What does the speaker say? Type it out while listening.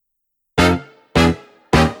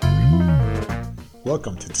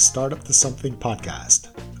Welcome to the Startup to Something podcast.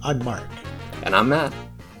 I'm Mark. And I'm Matt.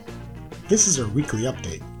 This is our weekly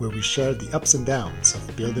update where we share the ups and downs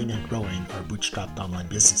of building and growing our bootstrapped online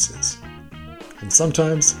businesses. And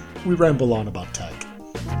sometimes we ramble on about tech.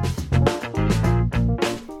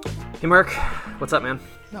 Hey Mark, what's up, man?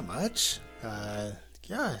 Not much.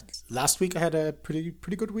 Last week I had a pretty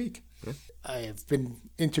good week. Yeah. I've been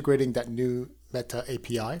integrating that new Meta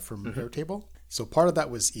API from Airtable. So part of that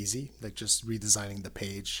was easy, like just redesigning the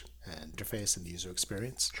page and interface and the user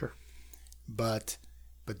experience. Sure. But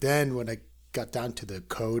then when I got down to the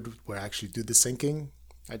code where I actually do the syncing,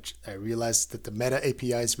 I realized that the Meta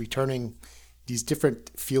API is returning these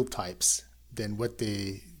different field types than what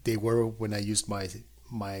they were when I used my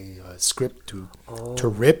script to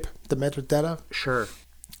rip the metadata. Sure.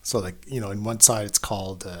 So in one side it's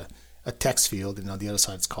called a text field, and on the other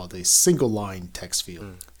side it's called a single line text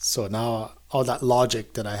field. So now all that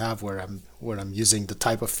logic that I have where I'm using the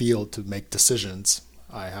type of field to make decisions,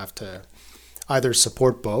 I have to either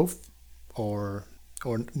support both or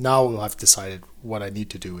now I've decided what I need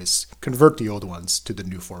to do is convert the old ones to the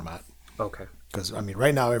new format. Okay. Because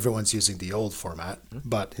right now everyone's using the old format,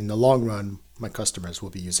 but in the long run my customers will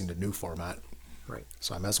be using the new format. Right.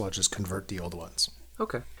 So I might as well just convert the old ones.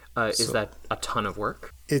 Okay. Is that a ton of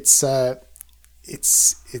work? It's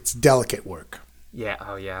delicate work. Yeah.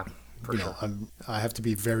 Oh, yeah. For sure. I have to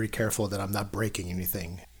be very careful that I'm not breaking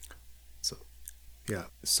anything. So, yeah.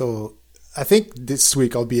 So I think this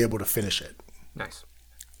week I'll be able to finish it. Nice.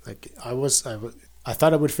 Like I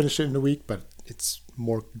thought I would finish it in a week, but it's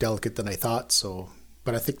more delicate than I thought. So,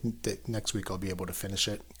 but I think that next week I'll be able to finish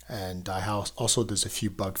it. And there's a few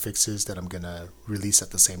bug fixes that I'm gonna release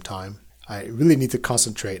at the same time. I really need to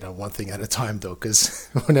concentrate on one thing at a time though, because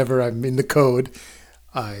whenever I'm in the code,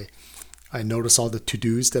 I notice all the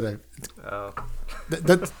to-dos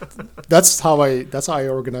that's how I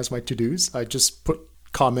organize my to-dos. I just put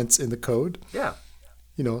comments in the code. Yeah.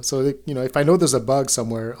 So if I know there's a bug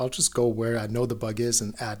somewhere, I'll just go where I know the bug is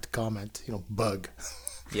and add the comment, bug.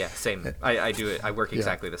 Yeah, same. I do it. I work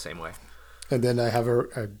exactly the same way. And then I have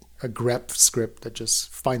a grep script that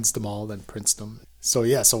just finds them all and prints them. So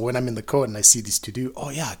when I'm in the code and I see these to-do,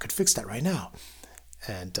 I could fix that right now.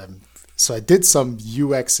 And so I did some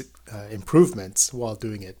UX improvements while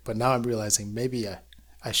doing it, but now I'm realizing maybe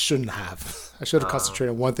I shouldn't have. I should have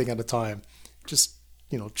concentrated on one thing at a time. Just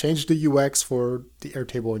change the UX for the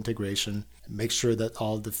Airtable integration, and make sure that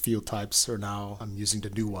all the field types I'm using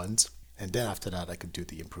the new ones. And then after that, I could do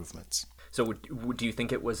the improvements. So do you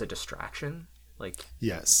think it was a distraction?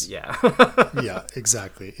 Yes. Yeah. Yeah,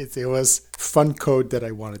 exactly. It was fun code that I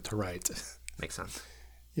wanted to write. Makes sense.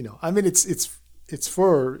 It's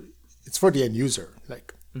for the end user.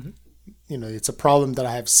 It's a problem that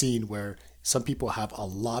I have seen where some people have a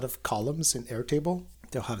lot of columns in Airtable.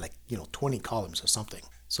 They'll have 20 columns or something.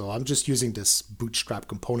 So I'm just using this Bootstrap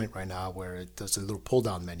component right now where it does a little pull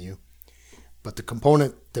down menu. But the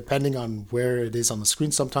component, depending on where it is on the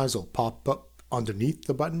screen, sometimes it'll pop up underneath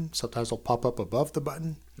the button. Sometimes it'll pop up above the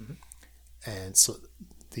button. And so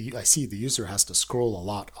I see the user has to scroll a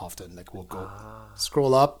lot often. We'll go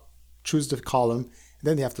scroll up, choose the column, and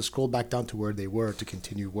then they have to scroll back down to where they were to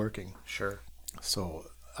continue working. Sure. So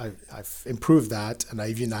I've improved that, and I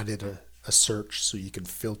even added a search so you can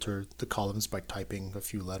filter the columns by typing a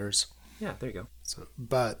few letters. Yeah, there you go. So,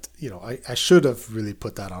 but I should have really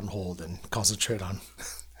put that on hold and concentrate on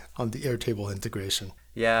the Airtable integration.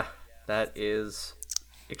 Yeah, that is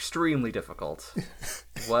extremely difficult.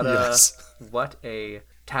 What a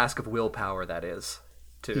task of willpower that is.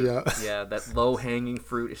 That low hanging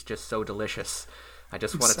fruit is just so delicious. I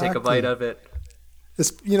just want to take a bite of it.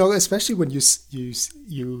 Especially when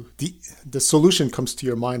the solution comes to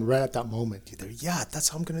your mind right at that moment. That's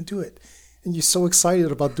how I'm going to do it. And you're so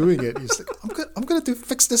excited about doing it. You're just like, I'm going to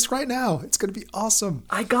fix this right now. It's going to be awesome.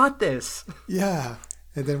 I got this. Yeah.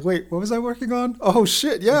 And then, wait, what was I working on? Oh,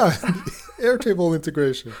 shit, yeah. Airtable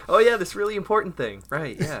integration. Oh, yeah, this really important thing.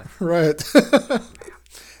 Right, yeah. Right.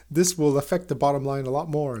 This will affect the bottom line a lot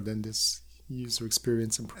more than this user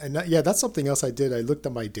experience. And that's something else I did. I looked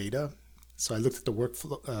at my data. So I looked at the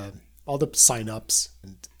workflow, all the signups,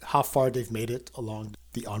 and how far they've made it along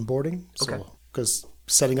the onboarding. So, because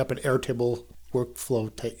setting up an Airtable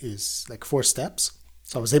workflow is 4 steps.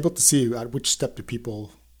 So I was able to see at which step do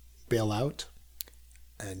people bail out.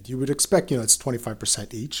 And you would expect, it's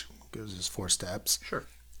 25% each because there's 4 steps. Sure.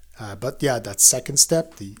 But that second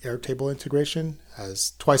step, the Airtable integration,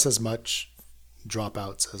 has twice as much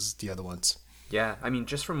dropouts as the other ones. Yeah,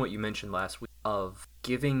 just from what you mentioned last week, of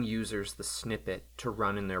giving users the snippet to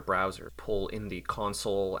run in their browser, pull in the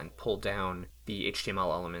console and pull down the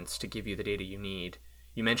HTML elements to give you the data you need.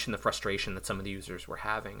 You mentioned the frustration that some of the users were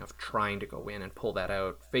having of trying to go in and pull that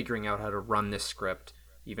out, figuring out how to run this script,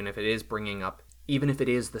 even if it is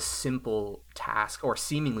the simple task or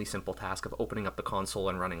seemingly simple task of opening up the console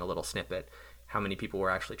and running a little snippet, how many people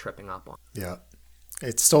were actually tripping up on. Yeah.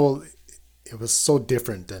 It was so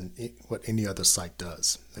different than what any other site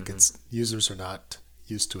does. Like users are not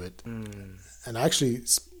used to it. And I actually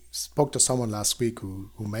spoke to someone last week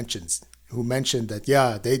who mentioned that,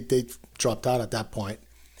 yeah, they dropped out at that point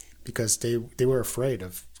because they were afraid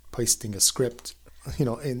of pasting a script,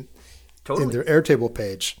 in their Airtable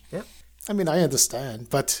page. Yeah. I mean, I understand,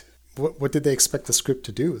 but what did they expect the script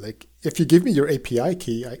to do? Like, if you give me your API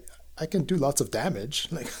key, I can do lots of damage.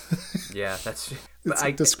 Like, yeah, that's.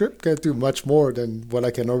 The script can't do much more than what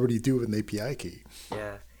I can already do with an API key.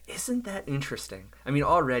 Yeah. Isn't that interesting? I mean,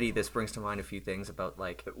 already this brings to mind a few things about,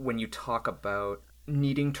 like, when you talk about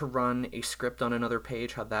needing to run a script on another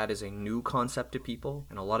page, how that is a new concept to people.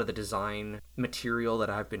 And a lot of the design material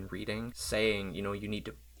that I've been reading saying, you need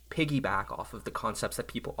to piggyback off of the concepts that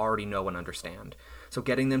people already know and understand. So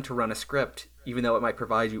getting them to run a script, even though it might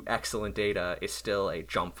provide you excellent data, is still a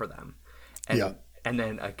jump for them. And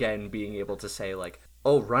then again, being able to say, like,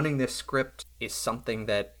 oh, running this script is something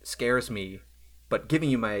that scares me, but giving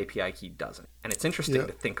you my API key doesn't. And it's interesting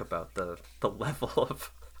to think about the level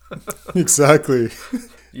of... Exactly.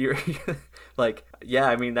 You're like, yeah,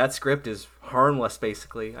 I mean, that script is harmless,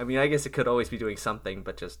 basically. I mean, I guess it could always be doing something,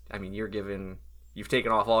 but just, I mean, you've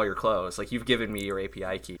taken off all your clothes. Like, you've given me your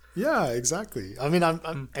API key. Yeah, exactly. I mean,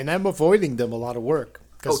 I'm avoiding them a lot of work.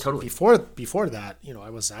 Oh, totally. Before that, I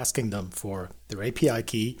was asking them for their API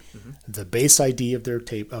key, the base ID of their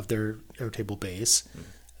Airtable base,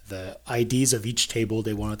 the IDs of each table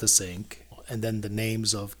they wanted to sync, and then the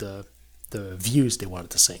names of the views they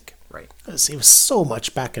wanted to sync. Right. It was so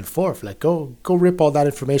much back and forth. Like, go rip all that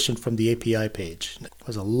information from the API page. It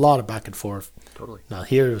was a lot of back and forth. Totally. Now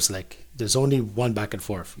here it was like, there's only one back and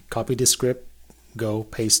forth. Copy the script, go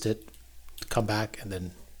paste it, come back, and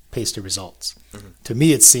then paste the results. To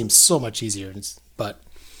me, it seems so much easier. But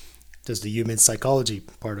there's the human psychology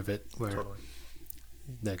part of it, where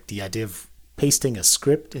the idea of pasting a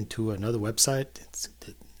script into another website,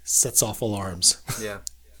 it sets off alarms. Yeah.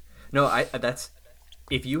 No,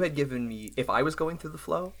 if I was going through the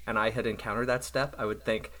flow and I had encountered that step, I would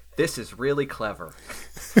think, this is really clever.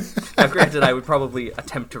 Now, granted, I would probably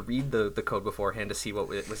attempt to read the code beforehand to see what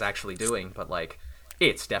it was actually doing, but, like,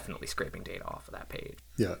 it's definitely scraping data off of that page.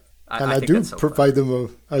 Yeah. I do provide them an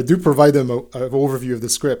overview of the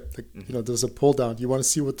script. Like, there's a pull down. You want to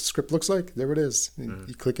see what the script looks like? There it is.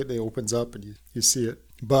 You click it, it opens up, and you see it.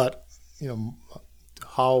 But,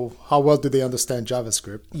 how well do they understand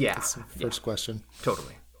JavaScript? Yeah. That's the first question.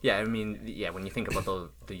 Totally. Yeah, I mean, when you think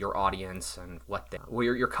about your audience and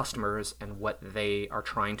your customers and what they are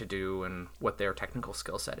trying to do and what their technical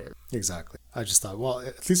skill set is. Exactly. I just thought, well,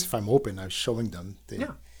 at least if I'm open, I'm showing them.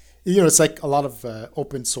 It's like a lot of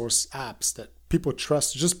open source apps that people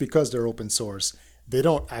trust just because they're open source. They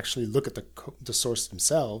don't actually look at the source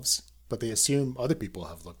themselves, but they assume other people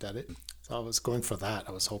have looked at it. So I was going for that.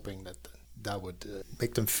 I was hoping that would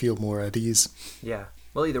make them feel more at ease. Yeah.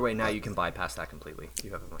 Well, either way, now you can bypass that completely.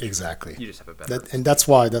 You have exactly. You just have a better. And that's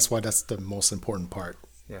why that's the most important part.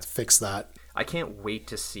 Yeah. To fix that. I can't wait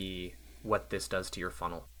to see what this does to your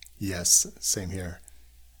funnel. Yes, same here.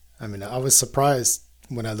 I mean, I was surprised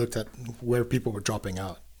when I looked at where people were dropping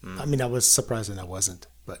out. I mean, I was surprised and I wasn't,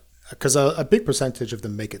 but because a big percentage of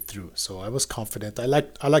them make it through, so I was confident. I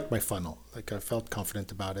liked my funnel. Like, I felt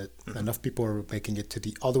confident about it. Enough people were making it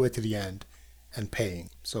all the way to the end and paying.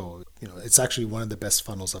 So, it's actually one of the best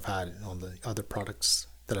funnels I've had on the other products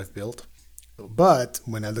that I've built. But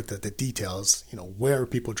when I looked at the details, where are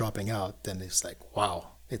people dropping out, then it's like,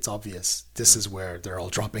 wow, it's obvious. This is where they're all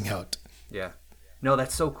dropping out. Yeah. No,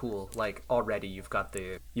 that's so cool. Like, already you've got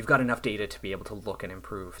enough data to be able to look and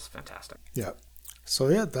improve. It's fantastic. Yeah. So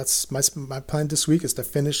yeah, that's my plan this week, is to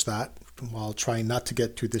finish that while trying not to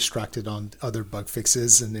get too distracted on other bug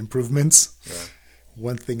fixes and improvements. Yeah.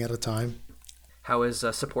 One thing at a time. How has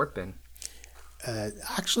support been?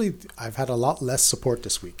 Actually, I've had a lot less support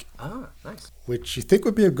this week. Ah, nice. Which you think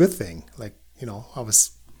would be a good thing. Like, I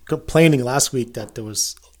was complaining last week that there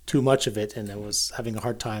was too much of it and I was having a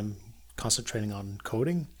hard time concentrating on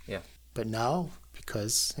coding. Yeah. But now,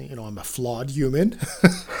 because, I'm a flawed human,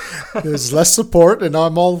 there's less support and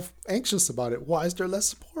I'm all anxious about it. Why is there less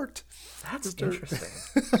support? That's interesting.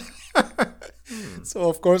 So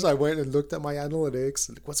of course I went and looked at my analytics.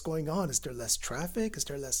 Like, what's going on? Is there less traffic? Is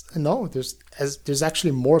there less? No, there's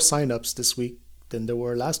actually more signups this week than there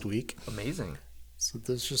were last week. Amazing. So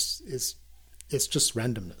there's just it's just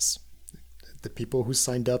randomness. The people who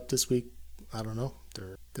signed up this week, I don't know.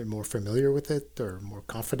 They're more familiar with it. They're more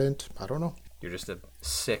confident. I don't know. You're just a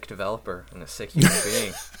sick developer and a sick human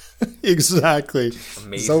being. Exactly.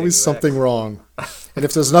 Amazing. There's always something wrong. And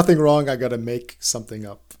if there's nothing wrong, I got to make something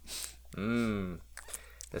up.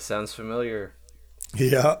 This sounds familiar.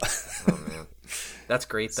 Yeah. Oh, man. That's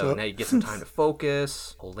great, though. So, now you get some time to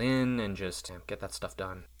focus, pull in, and just get that stuff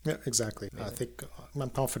done. Yeah, exactly. Amazing. I think I'm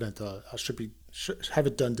confident I should have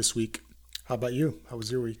it done this week. How about you? How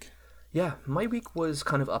was your week? Yeah, my week was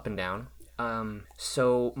kind of up and down.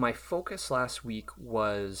 So my focus last week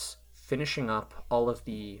was finishing up all of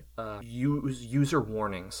the user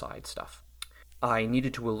warning side stuff. I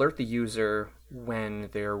needed to alert the user whenever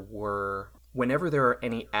there are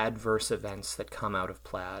any adverse events that come out of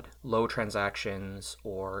Plaid, low transactions,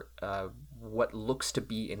 or what looks to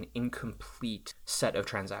be an incomplete set of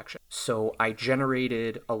transactions. So I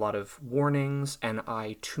generated a lot of warnings, and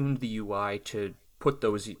I tuned the UI to put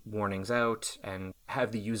those warnings out and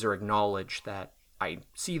have the user acknowledge that I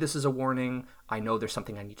see this as a warning, I know there's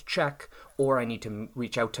something I need to check, or I need to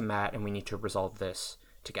reach out to Matt and we need to resolve this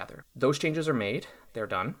together. Those changes are made. They're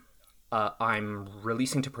done. I'm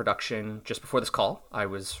releasing to production just before this call. I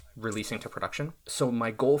was releasing to production. So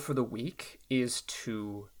my goal for the week is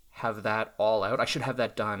to have that all out. I should have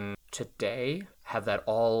that done today, have that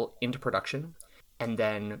all into production, and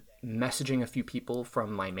then messaging a few people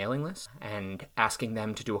from my mailing list and asking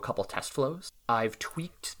them to do a couple test flows. I've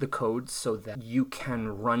tweaked the code so that you can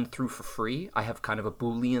run through for free. I have kind of a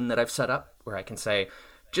Boolean that I've set up where I can say,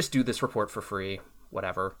 just do this report for free,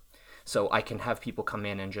 whatever. So I can have people come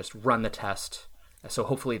in and just run the test. So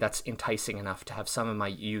hopefully that's enticing enough to have some of my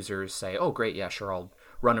users say, oh, great, yeah, sure, I'll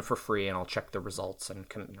run it for free and I'll check the results and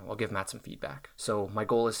I'll give Matt some feedback. So my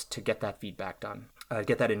goal is to get that feedback done.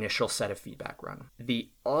 Get that initial set of feedback run.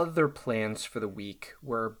 The other plans for the week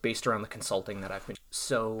were based around the consulting that I've been.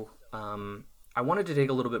 So I wanted to take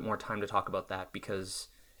a little bit more time to talk about that because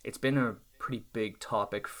it's been a pretty big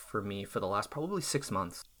topic for me for the last probably 6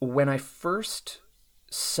 months. When I first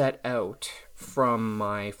set out from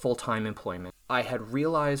my full-time employment, I had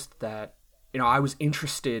realized that I was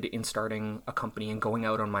interested in starting a company and going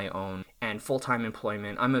out on my own. And full-time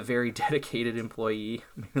employment, I'm a very dedicated employee,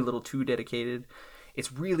 maybe a little too dedicated.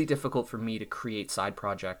 It's really difficult for me to create side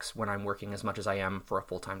projects when I'm working as much as I am for a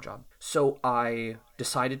full-time job. So I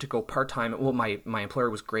decided to go part-time. Well, my employer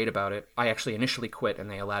was great about it. I actually initially quit and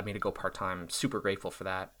they allowed me to go part-time. Super grateful for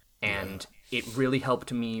that. And it really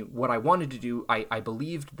helped me. What I wanted to do, I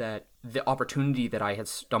believed that the opportunity that I had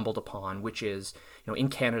stumbled upon, which is, in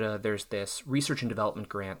Canada, there's this research and development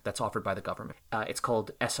grant that's offered by the government. It's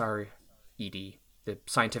called SRED, the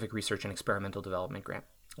Scientific Research and Experimental Development Grant.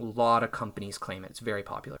 A lot of companies claim it. It's very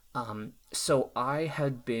popular. So I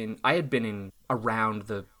had been in around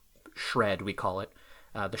the shred, we call it,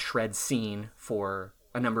 the shred scene for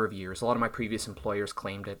a number of years. A lot of my previous employers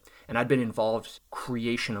claimed it, and I'd been involved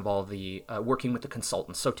creation of all the working with the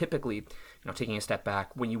consultants. So typically, taking a step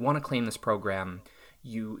back, when you want to claim this program,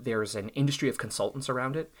 there's an industry of consultants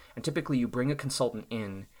around it, and typically you bring a consultant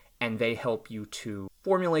in and they help you to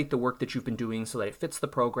formulate the work that you've been doing so that it fits the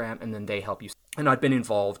program, and then they help you. And I'd been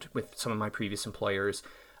involved with some of my previous employers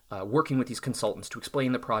working with these consultants to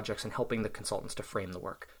explain the projects and helping the consultants to frame the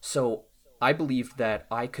work. So I believed that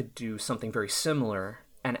I could do something very similar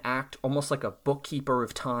and act almost like a bookkeeper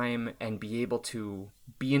of time and be able to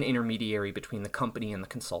be an intermediary between the company and the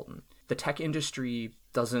consultant. The tech industry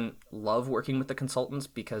doesn't love working with the consultants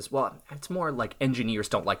because, well, it's more like engineers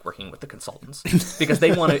don't like working with the consultants because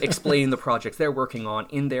they want to explain the projects they're working on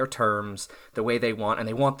in their terms, the way they want, and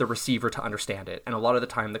they want the receiver to understand it. And a lot of the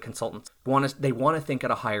time the consultants want to think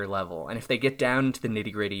at a higher level. And if they get down to the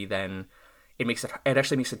nitty-gritty, then it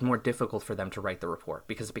actually makes it more difficult for them to write the report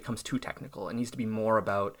because it becomes too technical. It needs to be more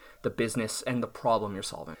about the business and the problem you're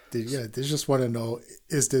solving. Yeah, they just want to know,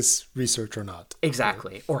 is this research or not?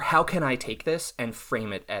 Exactly. Or how can I take this and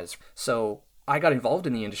frame it as... So I got involved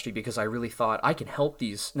in the industry because I really thought I can help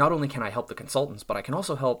these... Not only can I help the consultants, but I can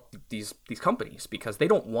also help these companies because they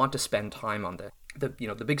don't want to spend time on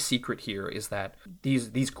the big secret here is that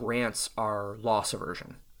these grants are loss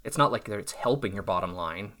aversion. It's not like it's helping your bottom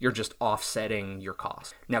line. You're just offsetting your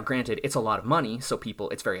cost. Now, granted, it's a lot of money, so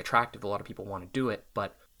it's very attractive. A lot of people want to do it,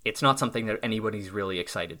 but it's not something that anybody's really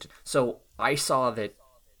excited to. So I saw that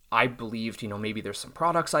I believed, maybe there's some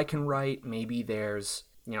products I can write. Maybe there's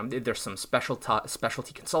there's some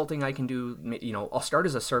specialty consulting I can do. I'll start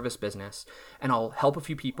as a service business and I'll help a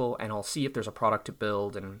few people and I'll see if there's a product to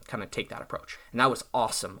build and kind of take that approach. And that was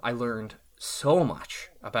awesome. I learned so much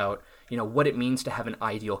about, what it means to have an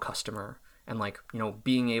ideal customer and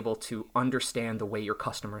being able to understand the way your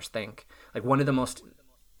customers think. Like one of the most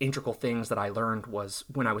integral things that I learned was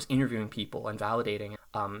when I was interviewing people and validating,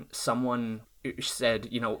 someone said,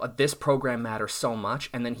 this program matters so much.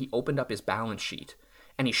 And then he opened up his balance sheet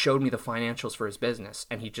and he showed me the financials for his business.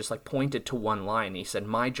 And he just pointed to one line. And he said,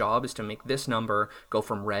 my job is to make this number go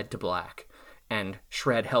from red to black. And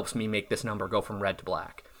Shred helps me make this number go from red to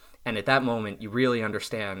black. And at that moment, you really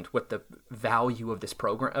understand what the value of this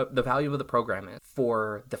program, the value of the program is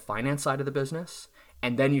for the finance side of the business.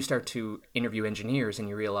 And then you start to interview engineers and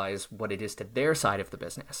you realize what it is to their side of the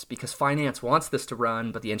business, because finance wants this to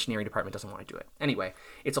run, but the engineering department doesn't want to do it. Anyway,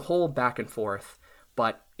 it's a whole back and forth,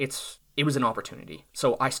 but it was an opportunity.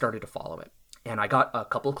 So I started to follow it and I got a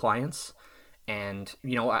couple of clients and,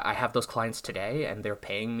 I have those clients today and they're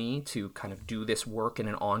paying me to kind of do this work in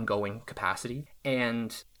an ongoing capacity.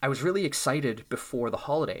 And I was really excited before the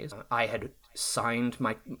holidays. I had signed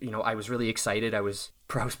my, I was really excited. I was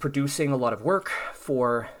producing a lot of work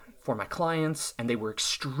for my clients and they were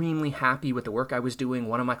extremely happy with the work I was doing.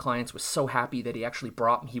 One of my clients was so happy that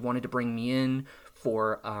he wanted to bring me in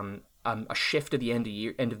for a shift at the end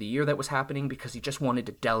of the year that was happening because he just wanted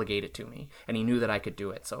to delegate it to me and he knew that I could do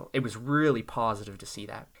it. So it was really positive to see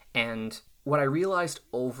that. And what I realized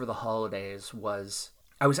over the holidays was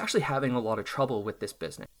I was actually having a lot of trouble with this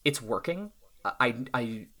business. It's working.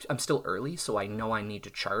 I'm still early, so I know I need to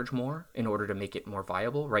charge more in order to make it more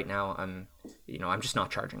viable. Right now, I'm just not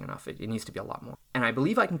charging enough. It needs to be a lot more. And I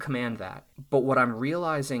believe I can command that. But what I'm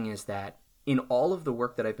realizing is that in all of the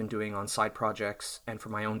work that I've been doing on side projects and for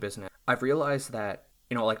my own business, I've realized that,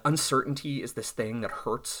 uncertainty is this thing that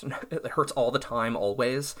hurts. It hurts all the time,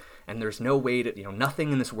 always. And there's no way to,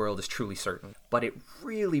 nothing in this world is truly certain. But it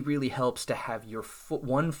really, really helps to have your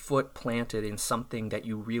one foot planted in something that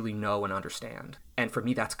you really know and understand. And for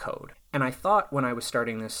me, that's code. And I thought when I was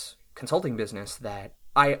starting this consulting business that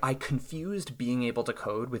I confused being able to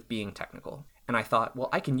code with being technical. And I thought, well,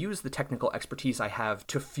 I can use the technical expertise I have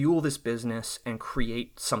to fuel this business and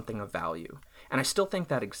create something of value. And I still think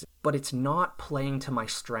that exists, but it's not playing to my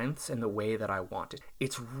strengths in the way that I want it.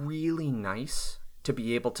 It's really nice to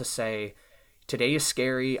be able to say, today is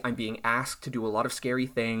scary, I'm being asked to do a lot of scary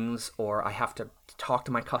things, or I have to talk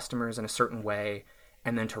to my customers in a certain way,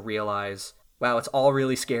 and then to realize, wow, it's all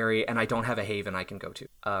really scary and I don't have a haven I can go to.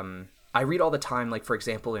 I read all the time, for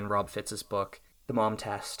example, in Rob Fitz's book, The Mom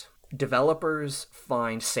Test, developers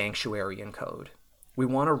find sanctuary in code. We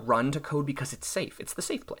want to run to code because it's safe. It's the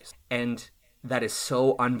safe place. And that is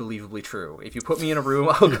so unbelievably true. If you put me in a room,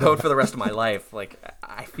 I'll code for the rest of my life.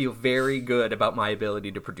 I feel very good about my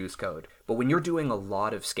ability to produce code. But when you're doing a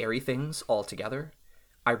lot of scary things all together,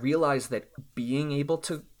 I realize that being able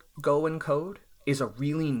to go and code is a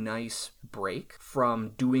really nice break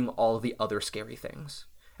from doing all of the other scary things.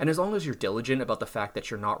 And as long as you're diligent about the fact that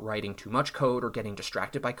you're not writing too much code or getting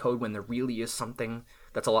distracted by code when there really is something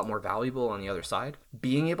that's a lot more valuable on the other side,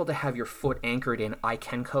 being able to have your foot anchored in, I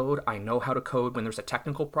can code, I know how to code when there's a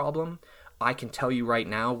technical problem, I can tell you right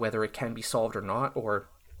now whether it can be solved or not, or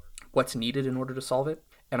what's needed in order to solve it.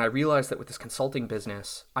 And I realized that with this consulting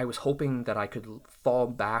business, I was hoping that I could fall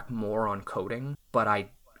back more on coding, but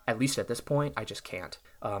at least at this point, I just can't.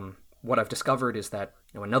 What I've discovered is that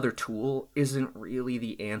another tool isn't really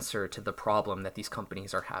the answer to the problem that these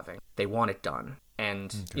companies are having. They want it done.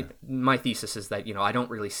 And my thesis is that, I don't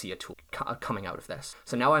really see a tool coming out of this.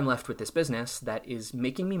 So now I'm left with this business that is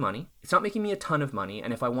making me money. It's not making me a ton of money.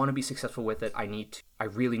 And if I want to be successful with it, I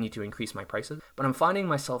really need to increase my prices. But I'm finding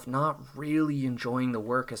myself not really enjoying the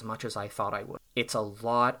work as much as I thought I would. It's a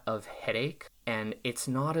lot of headache and it's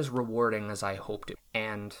not as rewarding as I hoped it.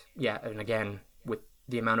 And again, with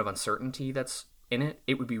the amount of uncertainty that's in it,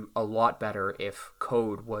 it would be a lot better if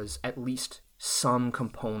code was at least some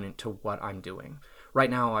component to what I'm doing. Right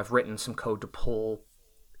now, I've written some code to pull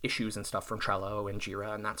issues and stuff from Trello and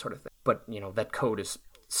Jira and that sort of thing. But, that code is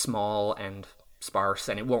small and sparse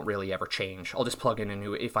and it won't really ever change. I'll just plug in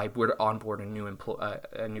if I were to onboard a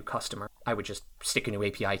new customer, I would just stick a new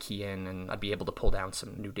API key in and I'd be able to pull down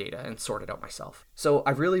some new data and sort it out myself. So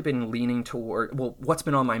I've really been leaning toward, what's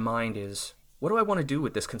been on my mind is, what do I want to do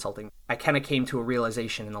with this consulting? I kind of came to a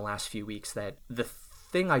realization in the last few weeks that the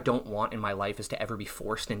thing I don't want in my life is to ever be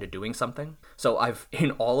forced into doing something. So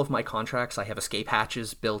in all of my contracts, I have escape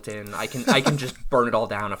hatches built in. I can just burn it all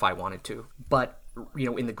down if I wanted to. But,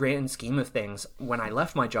 in the grand scheme of things, when I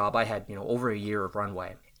left my job, I had, over a year of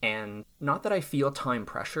runway. And not that I feel time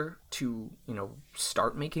pressure to,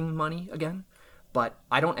 start making money again, but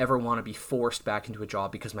I don't ever want to be forced back into a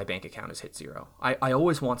job because my bank account has hit zero. I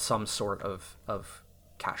always want some sort of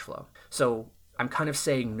cash flow. So I'm kind of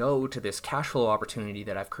saying no to this cash flow opportunity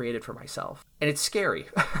that I've created for myself. And it's scary.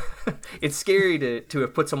 It's scary to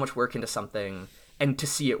have put so much work into something and to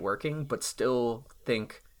see it working, but still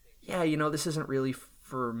think, yeah, this isn't really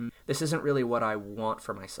this isn't really what I want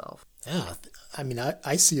for myself. Yeah, I mean,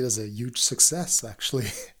 I see it as a huge success, actually.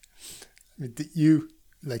 I mean,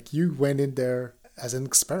 you went in there as an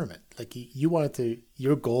experiment. Like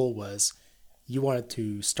your goal was you wanted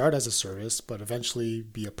to start as a service, but eventually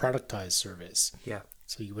be a productized service. Yeah.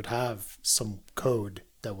 So you would have some code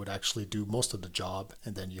that would actually do most of the job,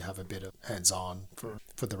 and then you have a bit of hands-on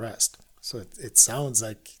for the rest. So it sounds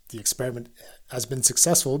like the experiment has been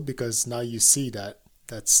successful because now you see that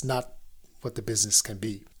that's not what the business can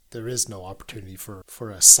be. There is no opportunity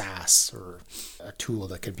for a SaaS or a tool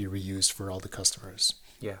that can be reused for all the customers.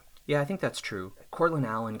 Yeah. Yeah, I think that's true. Cortland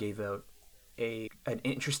Allen gave out an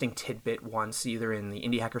interesting tidbit once, either in the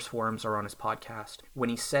Indie Hackers forums or on his podcast, when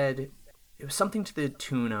he said it was something to the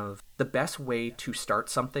tune of the best way to start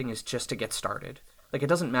something is just to get started. Like, it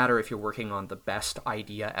doesn't matter if you're working on the best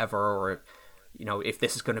idea ever, or if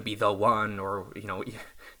this is going to be the one, or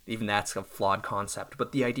even that's a flawed concept.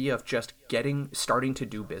 But the idea of just starting to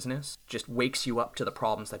do business just wakes you up to the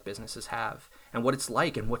problems that businesses have, and what it's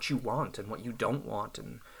like, and what you want, and what you don't want,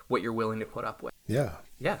 and what you're willing to put up with. Yeah.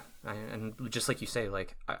 Yeah. And just like you say,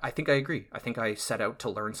 like, I think I agree. I think I set out to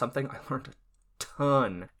learn something. I learned a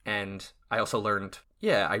ton. And I also learned,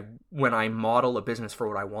 when I model a business for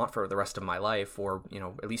what I want for the rest of my life, or,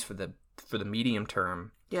 at least for the medium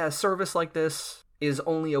term, a service like this is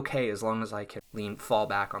only okay as long as I can fall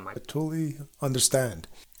back on my... I totally understand.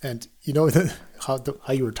 And how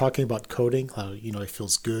you were talking about coding, how, it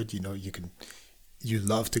feels good, you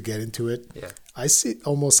love to get into it. Yeah. I see it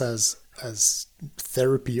almost as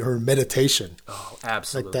therapy or meditation. Oh,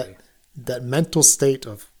 absolutely. Like that mental state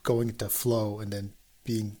of going into flow and then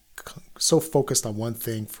being so focused on one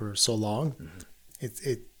thing for so long,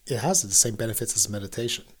 it has the same benefits as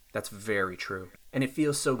meditation. That's very true. And it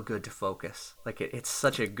feels so good to focus. Like, it's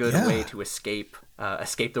such a good way to escape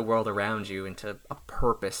the world around you into a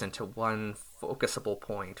purpose, into one focusable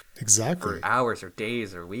point. Exactly. For hours or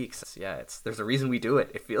days or weeks. Yeah, there's a reason we do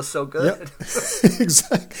it. It feels so good. Yep.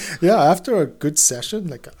 Exactly. Yeah, after a good session,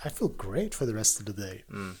 like, I feel great for the rest of the day.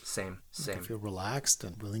 Same. I feel relaxed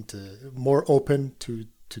and more open to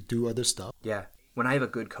do other stuff. Yeah. When I have a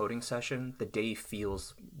good coding session, the day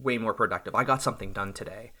feels way more productive. I got something done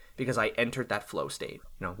today because I entered that flow state.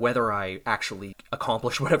 Whether I actually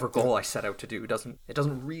accomplish whatever goal I set out to do doesn't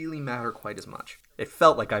really matter quite as much. It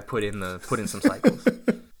felt like I put in some cycles.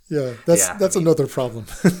 Yeah, that's another problem.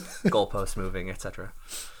 Goalpost moving, etc.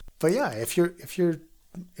 But yeah, if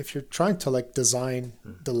you're trying to like design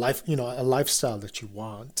the life, a lifestyle that you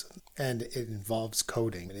want, and it involves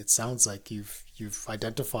coding, and it sounds like you've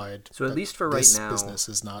identified. So at least for right now, business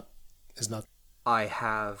is not. I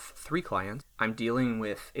have 3 clients. I'm dealing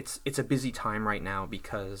with it's a busy time right now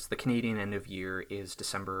because the Canadian end of year is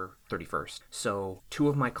December 31st. So 2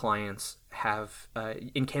 of my clients have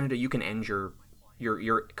in Canada you can end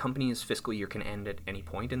your company's fiscal year can end at any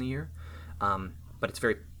point in the year. But it's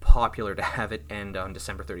very popular to have it end on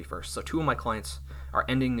December 31st. So 2 of my clients are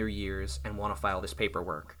ending their years and want to file this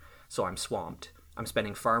paperwork. So I'm swamped. I'm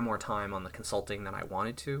spending far more time on the consulting than I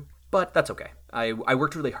wanted to, but that's okay. I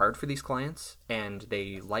worked really hard for these clients, and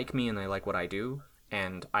they like me and they like what I do,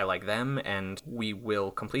 and I like them, and we will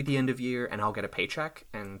complete the end of year, and I'll get a paycheck,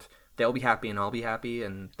 and they'll be happy and I'll be happy,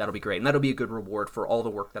 and that'll be great. And that'll be a good reward for all the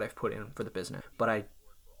work that I've put in for the business. But I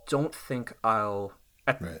don't think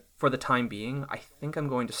for the time being, I think I'm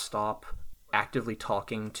going to stop actively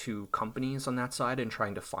talking to companies on that side and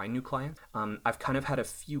trying to find new clients. I've kind of had a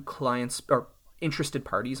few clients or interested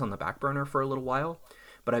parties on the back burner for a little while,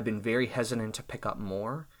 but I've been very hesitant to pick up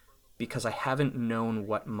more because I haven't known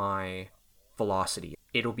what my velocity is.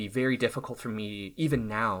 It'll be very difficult for me, even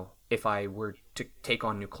now, if I were to take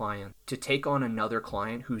on new clients. To take on another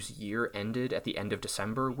client whose year ended at the end of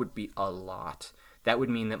December would be a lot. That would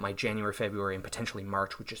mean that my January, February, and potentially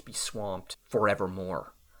March would just be swamped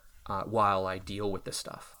forevermore. While I deal with this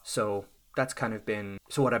stuff. So that's kind of been...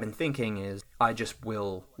 So what I've been thinking is I just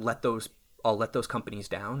will I'll let those companies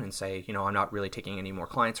down and say, I'm not really taking any more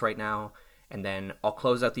clients right now. And then I'll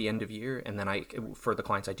close out the end of year. And then for the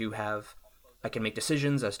clients I do have, I can make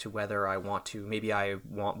decisions as to whether I want to... Maybe I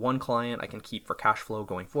want one client I can keep for cash flow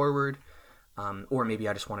going forward. Or maybe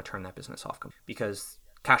I just want to turn that business off. Because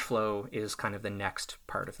cash flow is kind of the next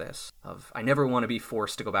part of this. I never want to be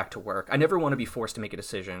forced to go back to work. I never want to be forced to make a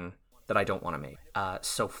decision that I don't want to make.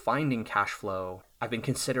 So finding cash flow, I've been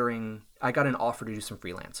considering, I got an offer to do some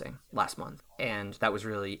freelancing last month. And that was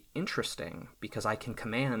really interesting because I can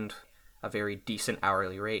command a very decent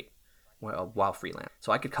hourly rate while freelance.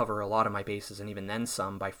 So I could cover a lot of my bases and even then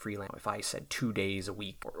some by freelance. If I said 2 days a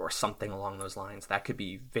week or something along those lines, that could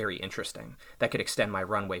be very interesting. That could extend my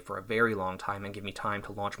runway for a very long time and give me time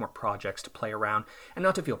to launch more projects, to play around, and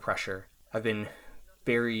not to feel pressure. I've been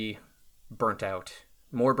very burnt out,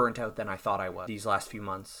 more burnt out than I thought I was these last few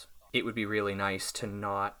months. It would be really nice to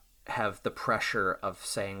not have the pressure of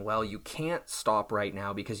saying, well, you can't stop right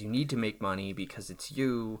now because you need to make money because it's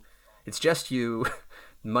you. It's just you.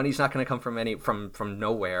 Money's not going to come from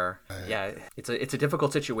nowhere. Yeah, it's a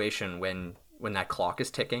difficult situation when that clock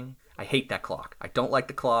is ticking. I hate that clock. I don't like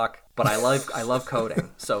the clock, but I love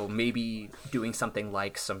coding. So maybe doing something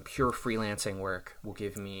like some pure freelancing work will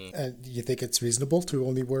give me. And you think it's reasonable to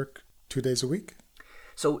only work 2 days a week?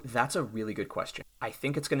 So that's a really good question. I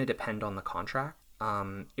think it's going to depend on the contract.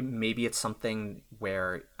 Maybe it's something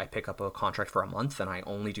where I pick up a contract for a month and I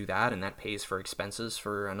only do that, and that pays for expenses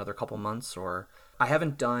for another couple months. Or I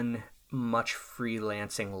haven't done much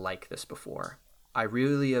freelancing like this before. I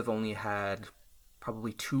really have only had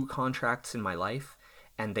probably 2 contracts in my life,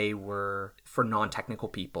 and they were for non-technical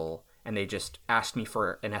people, and they just asked me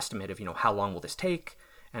for an estimate of, how long will this take?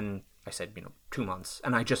 And I said, 2 months.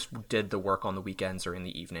 And I just did the work on the weekends or in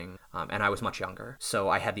the evening. And I was much younger, so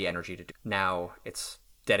I had the energy to do. Now it's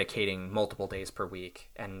dedicating multiple days per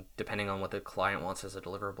week. And depending on what the client wants as a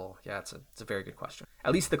deliverable, it's a very good question.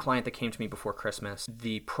 At least the client that came to me before Christmas,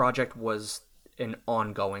 the project was an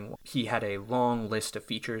ongoing one. He had a long list of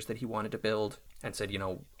features that he wanted to build and said,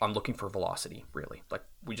 I'm looking for velocity, really. Like,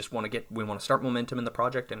 we want to start momentum in the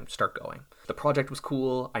project and start going. The project was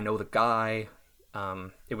cool. I know the guy.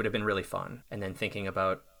 It would have been really fun. And then thinking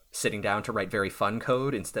about sitting down to write very fun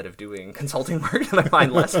code instead of doing consulting work that I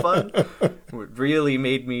find less fun really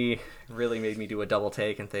made me do a double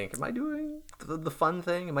take and think, am I doing the fun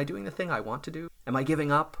thing? Am I doing the thing I want to do? Am I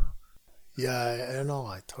giving up? Yeah, I don't know.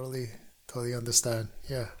 I totally understand.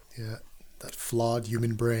 Yeah. That flawed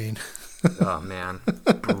human brain. Oh, man.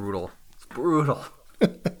 Brutal. It's brutal.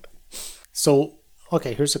 So,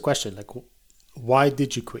 okay, here's the question. Like, why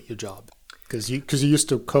did you quit your job? Because you used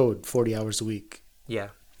to code 40 hours a week. Yeah.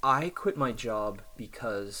 I quit my job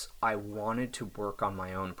because I wanted to work on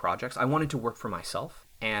my own projects. I wanted to work for myself.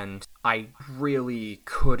 And I really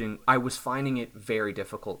couldn't. I was finding it very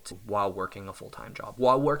difficult while working a full-time job.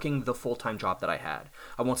 While working the full-time job that I had.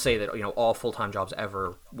 I won't say that, all full-time jobs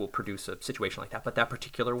ever will produce a situation like that. But that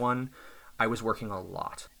particular one, I was working a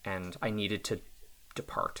lot. And I needed to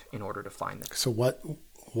depart in order to find it. So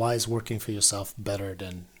why is working for yourself better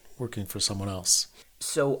than working for someone else?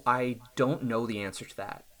 So I don't know the answer to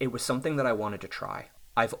that. It was something that I wanted to try.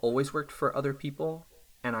 I've always worked for other people,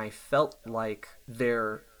 and I felt like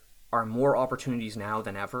there are more opportunities now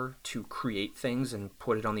than ever to create things and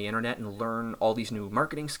put it on the internet and learn all these new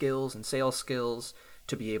marketing skills and sales skills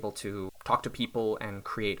to be able to talk to people and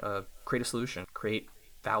create a solution, create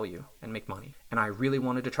value, and make money. And I really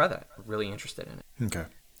wanted to try that. I'm really interested in it. Okay.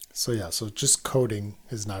 So just coding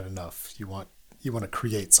is not enough. You want to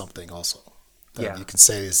create something also that you can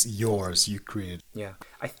say is yours, you created. Yeah.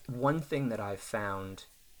 One thing that I've found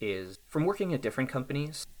is from working at different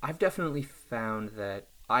companies, I've definitely found that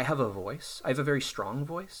I have a voice. I have a very strong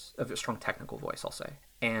voice, a strong technical voice, I'll say.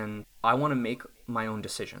 And I want to make my own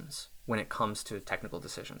decisions when it comes to technical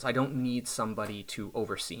decisions. I don't need somebody to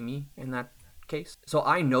oversee me in that case. So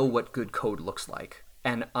I know what good code looks like,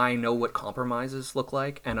 and I know what compromises look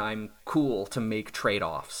like, and I'm cool to make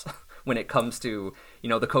trade-offs when it comes to,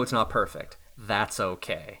 the code's not perfect. That's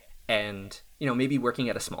okay. And, maybe working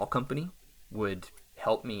at a small company would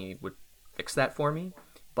fix that for me.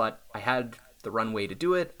 But I had the runway to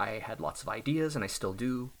do it. I had lots of ideas, and I still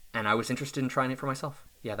do. And I was interested in trying it for myself.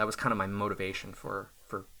 Yeah, that was kind of my motivation for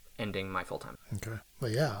ending my full-time. Okay.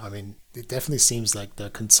 Well, yeah, I mean, it definitely seems like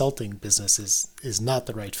the consulting business is not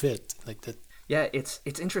the right fit. Like that. Yeah, it's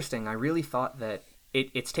interesting. I really thought that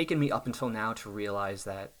it's taken me up until now to realize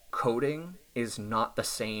that coding is not the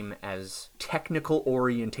same as technical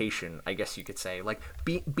orientation, I guess you could say. Like,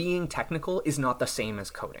 being technical is not the same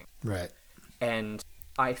as coding. Right. And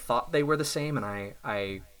I thought they were the same, and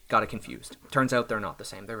I got it confused. Turns out they're not the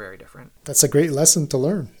same. They're very different. That's a great lesson to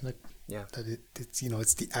learn. Like, yeah. That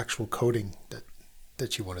it's the actual coding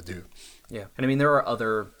that you want to do. Yeah. And I mean, there are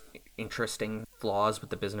other interesting flaws with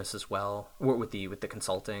the business as well, or with the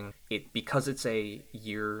consulting. Because it's a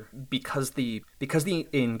year, because the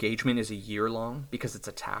engagement is a year long, because it's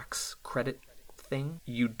a tax credit thing,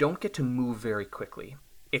 you don't get to move very quickly.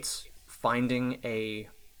 It's finding a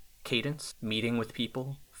cadence, meeting with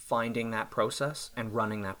people, finding that process and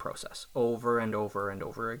running that process over and over and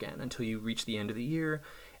over again until you reach the end of the year,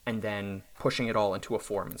 and then pushing it all into a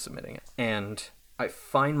form and submitting it. And I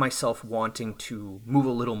find myself wanting to move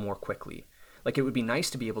a little more quickly. Like, it would be nice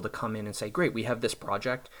to be able to come in and say, great, we have this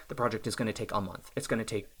project. The project is going to take a month. It's going to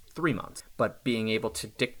take 3 months. But being able to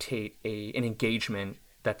dictate an engagement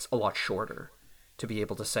that's a lot shorter, to be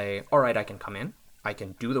able to say, all right, I can come in, I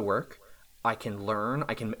can do the work, I can learn,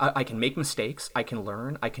 I can make mistakes, I can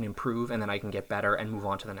learn, I can improve, and then I can get better and move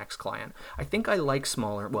on to the next client. I think I like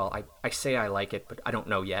smaller, well, I say I like it, but I don't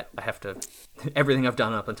know yet. I have to, everything I've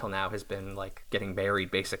done up until now has been like getting buried,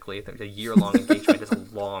 basically. A year-long engagement is a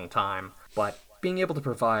long time. But being able to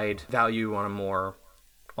provide value on a more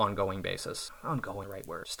ongoing basis, ongoing, right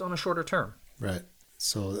word, just on a shorter term. Right.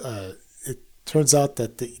 So it turns out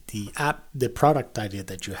that the product idea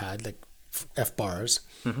that you had, like FBars,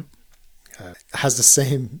 has the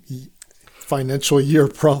same financial year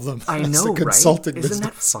problem as the consulting business. Isn't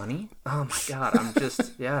that funny? Oh my God, I'm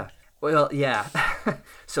just, yeah. Well, yeah.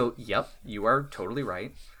 So, yep, you are totally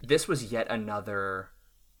right. This was yet another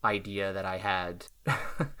idea that I had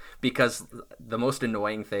because the most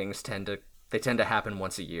annoying things tend to happen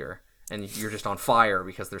once a year, and you're just on fire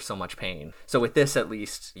because there's so much pain. So with this, at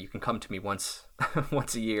least, you can come to me once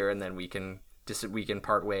a year, and then we can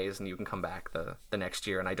part ways, and you can come back the next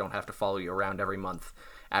year, and I don't have to follow you around every month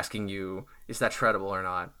asking you, is that shreddable or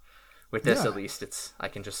not? With this, at least, I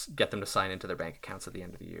can just get them to sign into their bank accounts at the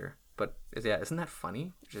end of the year. But yeah, isn't that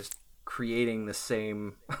funny? Just creating the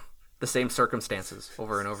same circumstances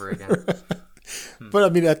over and over again. But I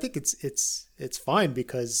mean, I think it's fine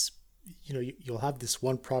because you'll have this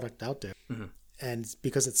one product out there. Mm-hmm. And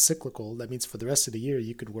because it's cyclical, that means for the rest of the year,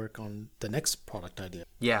 you could work on the next product idea.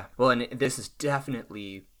 Yeah. Well, and this is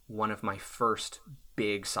definitely one of my first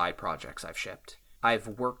big side projects I've shipped. I've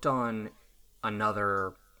worked on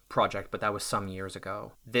another project, but that was some years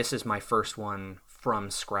ago. This is my first one from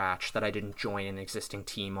scratch that I didn't join an existing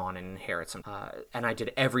team on and inherit some. And I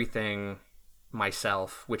did everything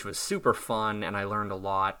myself, which was super fun, and I learned a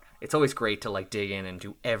lot. It's always great to like dig in and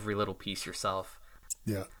do every little piece yourself.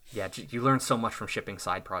 Yeah. Yeah, you learn so much from shipping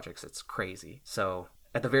side projects. It's crazy. So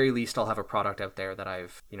at the very least, I'll have a product out there that I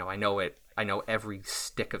know it. I know every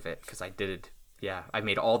stick of it because I did it. Yeah, I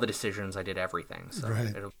made all the decisions. I did everything. So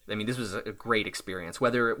right. This was a great experience.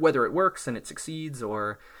 Whether it works and it succeeds,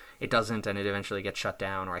 or it doesn't and it eventually gets shut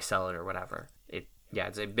down, or I sell it or whatever.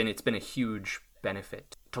 It's been a huge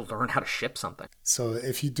benefit to learn how to ship something. So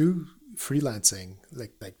if you do freelancing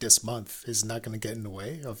like this month, is not going to get in the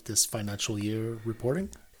way of this financial year reporting?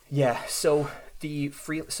 Yeah. So the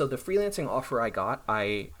freelancing offer I got,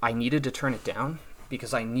 I needed to turn it down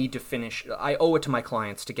because I need to finish. I owe it to my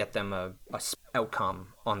clients to get them a outcome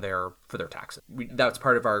on for their taxes. That's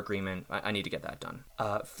part of our agreement. I need to get that done.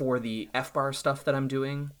 For the FBAR stuff that I'm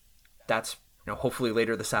doing, that's hopefully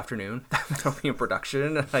later this afternoon. That'll be in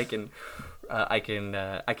production. I can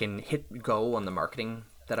hit go on the marketing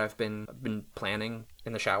that I've been planning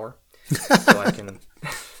in the shower.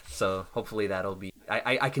 So hopefully that'll be.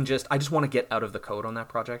 I just want to get out of the code on that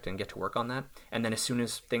project and get to work on that. And then as soon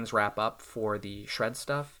as things wrap up for the shred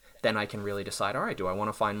stuff, then I can really decide, all right, do I want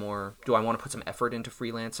to find more? Do I want to put some effort into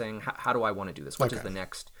freelancing? How do I want to do this? What is the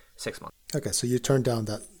next 6 months? Okay, so you turned down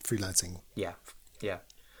that freelancing. Yeah.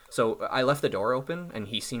 So I left the door open, and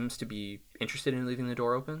he seems to be interested in leaving the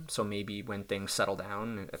door open. So maybe when things settle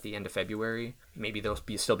down at the end of February, maybe there'll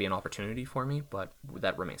still be an opportunity for me, but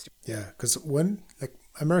that remains to be. Yeah, because when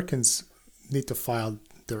Americans need to file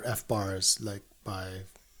their FBARs by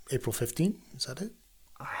April 15th, is that it?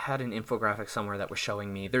 I had an infographic somewhere that was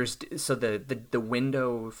showing me the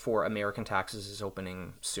window for American taxes is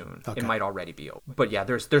opening soon. Okay. It might already be open, but yeah,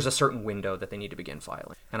 there's a certain window that they need to begin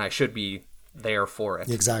filing, and I should be there for it.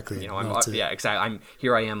 Exactly. Exactly.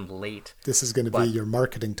 I am late. This is going to be your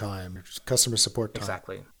marketing time, customer support time.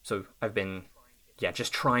 Exactly. So I've been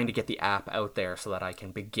just trying to get the app out there so that I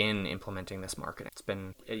can begin implementing this marketing. It's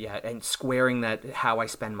been and squaring that how I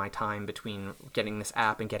spend my time between getting this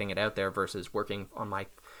app and getting it out there versus working on my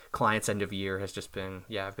client's end of year has just been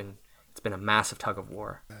it's been a massive tug of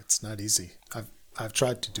war. It's not easy. I've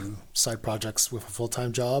tried to do side projects with a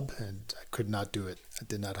full-time job, and I could not do it. I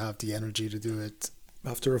did not have the energy to do it.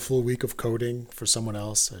 After a full week of coding for someone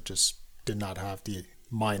else, I just did not have the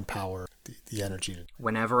mind power, the energy.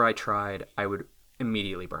 Whenever I tried, I would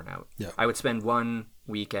immediately burn out. Yeah. I would spend one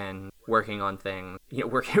weekend working on things,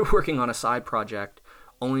 working on a side project,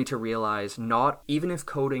 only to realize not even if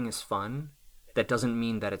coding is fun, that doesn't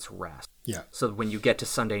mean that it's rest. Yeah. So when you get to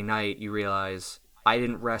Sunday night, you realize I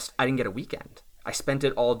didn't rest. I didn't get a weekend. I spent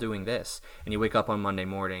it all doing this. And you wake up on Monday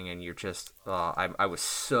morning and you're just, I was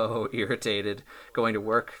so irritated going to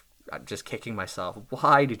work, just kicking myself.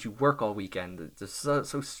 Why did you work all weekend? It's just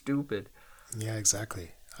so stupid. Yeah,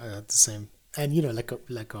 exactly. I had the same. And, you know,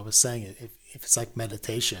 like I was saying, if it's like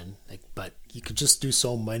meditation, like, but you could just do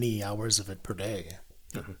so many hours of it per day.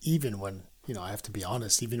 Mm-hmm. Even when, you know, I have to be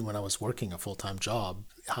honest, even when I was working a full-time job,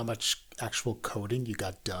 how much actual coding you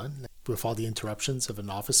got done, like, with all the interruptions of an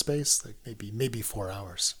office space, like maybe 4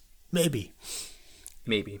 hours. Maybe.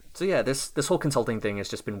 So yeah, this whole consulting thing has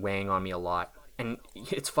just been weighing on me a lot. And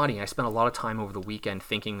it's funny, I spent a lot of time over the weekend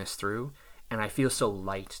thinking this through, and I feel so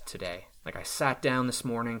light today. Like, I sat down this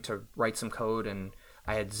morning to write some code, and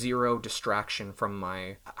I had zero distraction from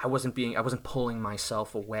I wasn't pulling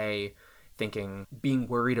myself away thinking, being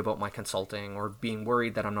worried about my consulting, or being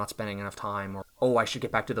worried that I'm not spending enough time, or, oh, I should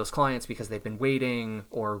get back to those clients because they've been waiting,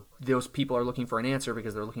 or those people are looking for an answer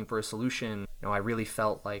because they're looking for a solution. You know, I really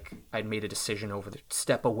felt like I'd made a decision over the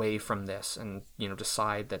step away from this and, you know,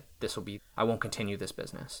 decide that I won't continue this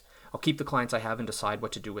business. I'll keep the clients I have and decide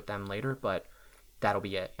what to do with them later, but that'll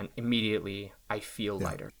be it. And immediately I feel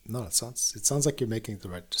lighter. No, it sounds like you're making the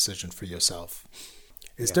right decision for yourself.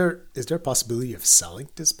 Is there a possibility of selling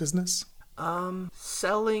this business?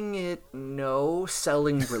 Selling it, no.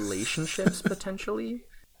 Selling relationships, potentially.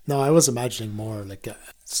 No, I was imagining more like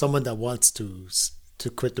someone that wants to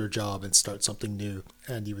quit their job and start something new.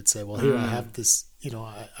 And you would say, well, here I have this, you know,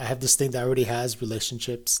 I have this thing that already has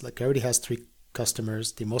relationships. Like, I already has 3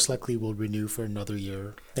 customers. They most likely will renew for another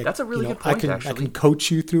year. Like, that's a really good point, I actually. can coach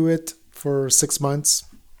you through it for 6 months,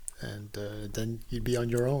 and then you'd be on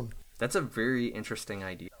your own. That's a very interesting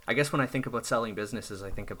idea. I guess when I think about selling businesses, I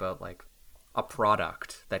think about like a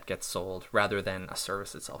product that gets sold rather than a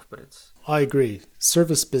service itself. But I agree.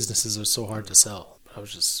 Service businesses are so hard to sell. I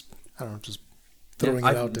was just throwing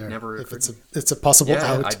it out there. If it's a possible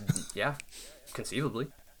out. Conceivably.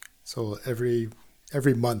 So every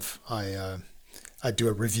month I do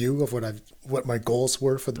a review of what my goals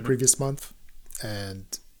were for the previous month,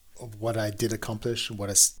 and what I did accomplish, and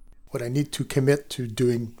what I need to commit to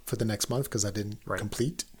doing for the next month because I didn't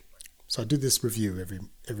complete. So I do this review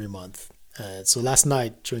every month. So last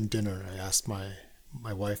night during dinner, I asked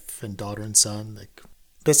my wife and daughter and son, like,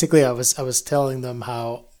 basically I was telling them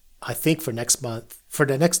how I think for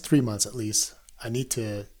the next 3 months at least, I need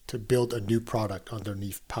to build a new product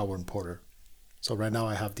underneath Power Importer. So right now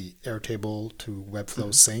I have the Airtable to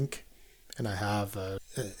Webflow sync, and I have a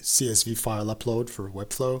CSV file upload for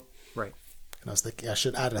Webflow. Right. And I was like, I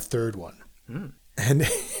should add a third one. And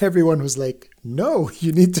everyone was like, no,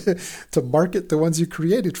 you need to market the ones you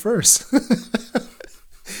created first.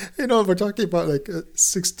 You know, we're talking about like a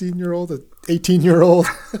 16-year-old, an 18-year-old,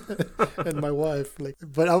 and my wife. Like,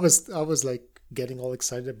 but I was like getting all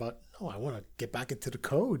excited about, I want to get back into the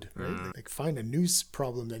code, right? Like, find a new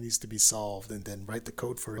problem that needs to be solved and then write the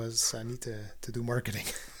code for it. I need to do marketing.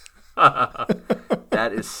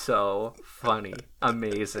 That is so funny.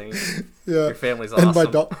 Amazing. Yeah. Your family's awesome.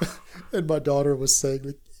 And my daughter was saying,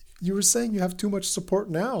 like, you were saying you have too much support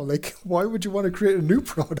now. Like, why would you want to create a new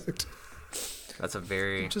product? That's a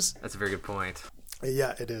very good point.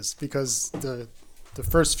 Yeah, it is, because the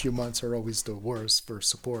first few months are always the worst for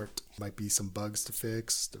support. Might be some bugs to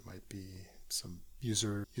fix. There might be some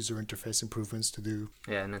user interface improvements to do.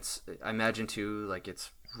 Yeah, and I imagine too, like,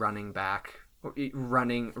 it's running back, or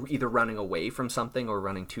either running away from something or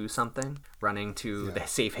running to something, running to the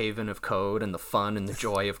safe haven of code and the fun and the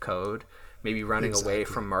joy of code. Maybe running away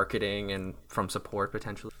from marketing and from support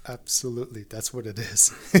potentially. Absolutely, that's what it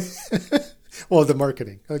is. Well, the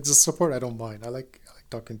marketing, like the support, I don't mind. I like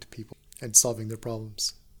talking to people and solving their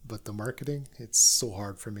problems. But the marketing, it's so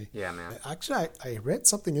hard for me. Yeah, man. Actually, I read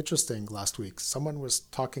something interesting last week. Someone was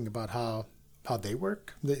talking about how they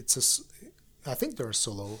work. I think they're a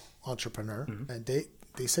solo entrepreneur, and they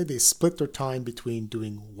say they split their time between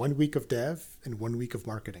doing 1 week of dev and 1 week of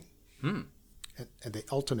marketing, and they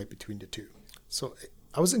alternate between the two. So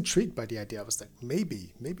I was intrigued by the idea. I was like,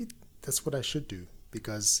 maybe that's what I should do,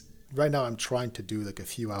 because right now I'm trying to do like a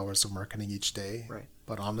few hours of marketing each day. Right.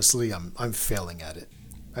 But honestly, I'm failing at it.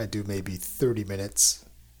 I do maybe 30 minutes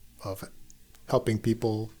of helping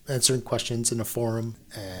people, answering questions in a forum,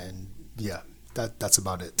 and that's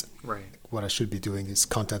about it. Right. What I should be doing is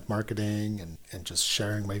content marketing and just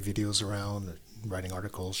sharing my videos around, writing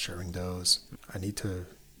articles, sharing those. I need to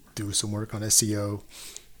do some work on SEO.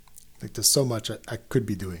 Like, there's so much I could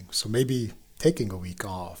be doing. So maybe taking a week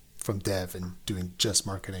off from dev and doing just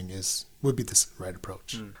marketing would be the right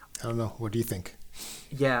approach. I don't know. What do you think?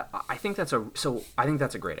 Yeah, I think that's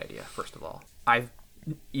a great idea. First of all, I've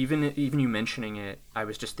even you mentioning it, I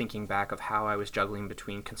was just thinking back of how I was juggling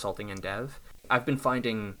between consulting and dev. I've been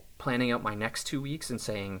planning out my next 2 weeks and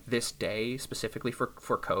saying this day specifically for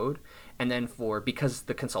code, and then because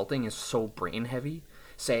the consulting is so brain heavy,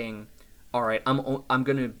 saying, all right, I'm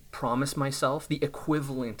going to promise myself the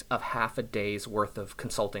equivalent of half a day's worth of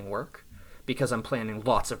consulting work because I'm planning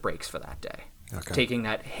lots of breaks for that day. Okay. Taking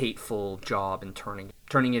that hateful job and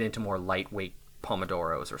turning it into more lightweight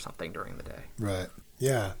Pomodoros or something during the day. Right.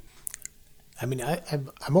 Yeah. I mean,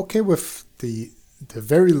 I'm okay with the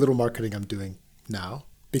very little marketing I'm doing now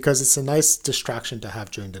because it's a nice distraction to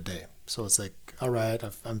have during the day. So it's like, all right,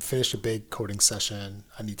 I'm finished a big coding session.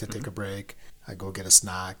 I need to take a break. I go get a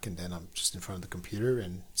snack, and then I'm just in front of the computer,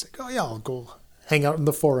 and it's like, oh yeah, I'll go hang out in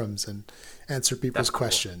the forums and answer people's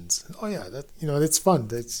questions. Oh yeah, it's fun.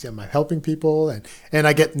 I'm helping people, and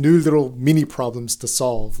I get new little mini problems to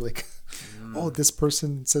solve. Like, oh, this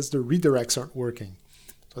person says their redirects aren't working.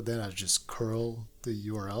 So then I just curl the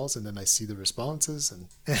URLs, and then I see the responses,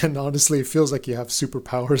 and honestly, it feels like you have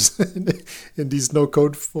superpowers in these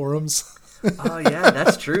no-code forums. Oh yeah,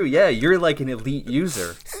 that's true. Yeah, you're like an elite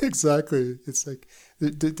user. Exactly. It's like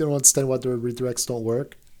they don't understand why their redirects don't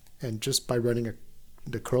work, and just by running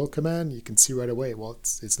the curl command, you can see right away. Well,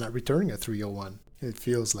 it's not returning a 301. It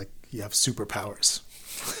feels like you have superpowers.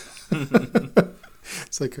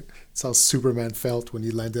 It's how Superman felt when he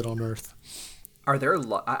landed on Earth. Are there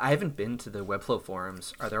I haven't been to the Webflow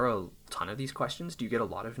forums. Are there a ton of these questions? Do you get a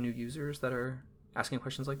lot of new users that are asking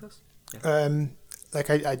questions like this? Yeah.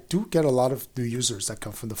 I do get a lot of new users that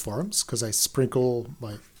come from the forums because I sprinkle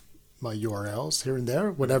my URLs here and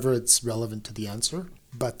there whenever it's relevant to the answer.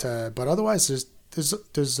 But otherwise,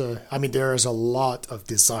 there's a lot of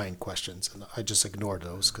design questions, and I just ignore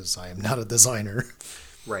those because I am not a designer.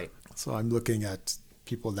 Right. So I'm looking at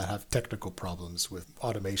people that have technical problems with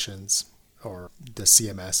automations or the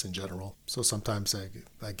CMS in general. So sometimes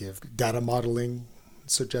I give data modeling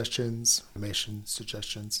suggestions, automation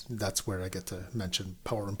suggestions. That's where I get to mention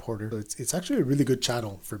Power Importer. So it's actually a really good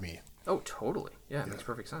channel for me. Oh, totally. Yeah, it makes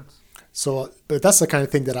perfect sense. So, but that's the kind of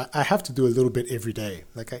thing that I have to do a little bit every day.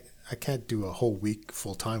 Like I can't do a whole week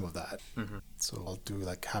full time of that. Mm-hmm. So I'll do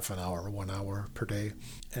like half an hour, 1 hour per day,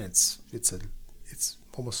 and it's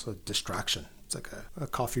almost a distraction. It's like a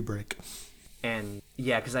coffee break. And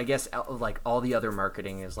yeah, because I guess like all the other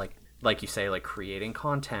marketing is like you say, like creating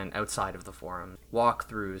content outside of the forum,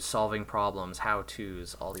 walkthroughs, solving problems,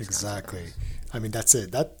 how-tos, all these exactly. kinds of things. I mean, that's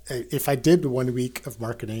it. That if I did 1 week of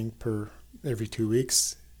marketing per every 2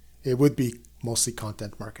 weeks, it would be mostly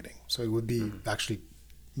content marketing. So it would be actually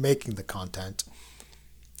making the content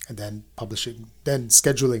and then publishing, then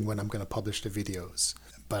scheduling when I'm going to publish the videos.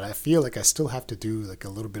 But I feel like I still have to do like a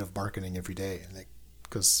little bit of marketing every day, like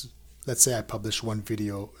because let's say I publish one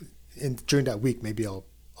video, during that week maybe I'll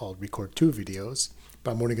record 2 videos,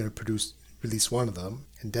 but I'm only going to release one of them,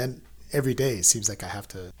 and then every day it seems like I have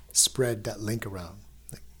to spread that link around.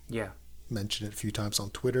 Like, yeah, mention it a few times on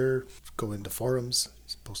Twitter, go into forums,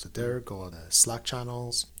 post it there, go on the Slack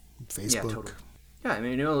channels, Facebook. Yeah, totally. Yeah, I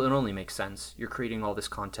mean, it only makes sense. You're creating all this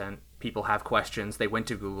content. People have questions. They went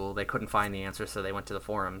to Google. They couldn't find the answer, so they went to the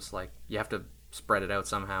forums. Like, you have to spread it out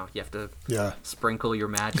somehow. You have to sprinkle your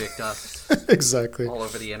magic dust exactly all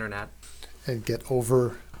over the internet. And get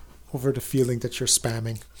over the feeling that you're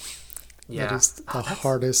spamming. Yeah. That is the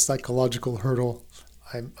hardest psychological hurdle.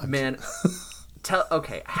 Man,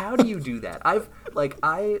 okay, how do you do that?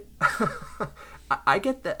 I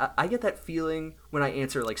get that feeling when I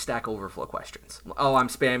answer like Stack Overflow questions. Oh, I'm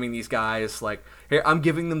spamming these guys. Like, here, I'm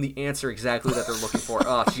giving them the answer exactly that they're looking for.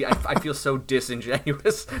 Oh, gee, I feel so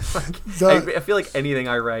disingenuous. I feel like anything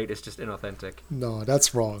I write is just inauthentic. No,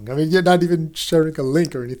 that's wrong. I mean, you're not even sharing a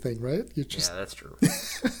link or anything, right? You're just... Yeah, that's true.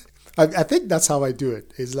 I think that's how I do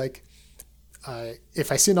it. Is like,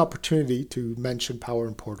 if I see an opportunity to mention Power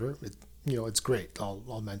Importer, it's great.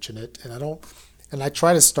 I'll mention it, and I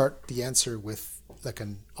try to start the answer with like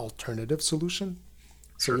an alternative solution.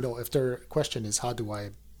 So, if their question is, how do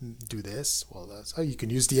I do this? Well, you can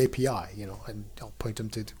use the API, and I'll point them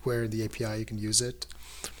to where in the API you can use it.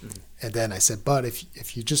 Mm-hmm. And then I said, but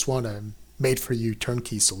if you just want a made-for-you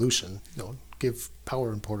turnkey solution, give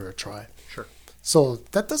Power Importer a try. Sure. So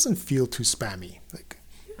that doesn't feel too spammy. Like,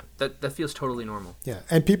 that feels totally normal. Yeah,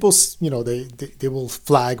 and people, they will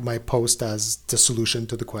flag my post as the solution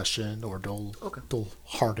to the question, or they'll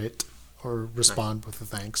heart it or respond with a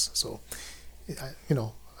thanks. So,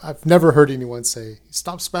 I've never heard anyone say,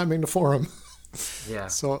 "Stop spamming the forum." Yeah.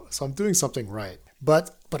 So I'm doing something right.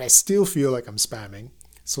 But I still feel like I'm spamming.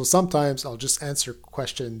 So sometimes I'll just answer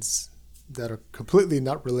questions that are completely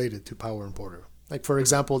not related to Power Importer. Like for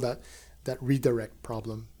example, that redirect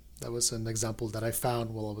problem. That was an example that I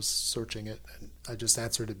found while I was searching it, and I just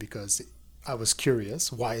answered it because I was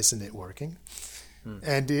curious. Why isn't it working?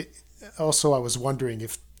 And also I was wondering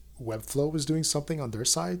if Webflow was doing something on their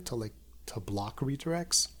side to block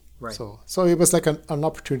redirects. Right. So it was like an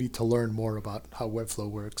opportunity to learn more about how Webflow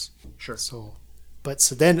works. Sure. So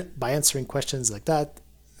then by answering questions like that,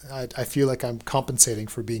 I feel like I'm compensating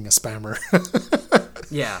for being a spammer.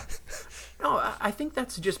 Yeah. No, I think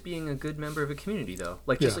that's just being a good member of a community, though.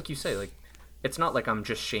 Like, just like you say, like, it's not like I'm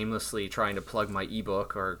just shamelessly trying to plug my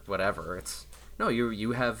ebook or whatever. It's, no,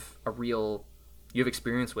 you have you have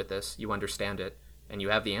experience with this, you understand it, and you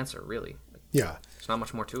have the answer, really. Yeah. There's not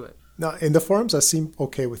much more to it. Now, in the forums, I seem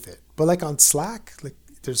okay with it. But like on Slack, like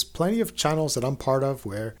there's plenty of channels that I'm part of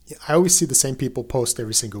where I always see the same people post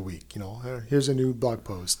every single week. Here's a new blog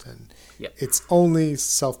post, and it's only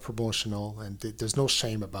self-promotional, and there's no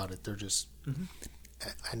shame about it. They're just,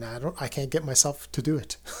 and I can't get myself to do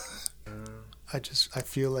it. I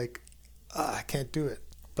feel like I can't do it,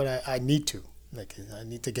 but I need to. Like I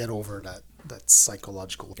need to get over that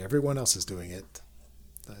psychological. Everyone else is doing it.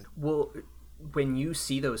 Well, when you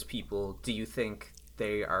see those people, do you think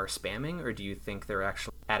they are spamming, or do you think they're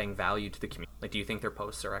actually adding value to the community? Like, do you think their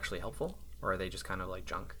posts are actually helpful, or are they just kind of like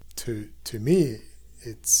junk? To me,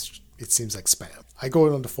 it seems like spam. I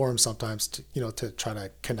go on the forum sometimes to try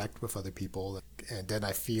to connect with other people, and then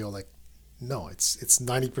I feel like no, it's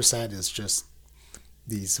 90% is just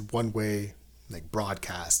these one-way like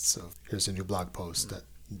broadcasts of here's a new blog post that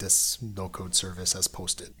this no-code service has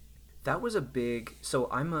posted. That was a big. So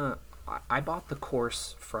I bought the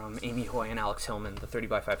course from Amy Hoy and Alex Hillman, the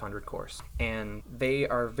 30x500 course, and they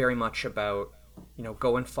are very much about,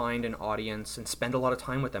 go and find an audience and spend a lot of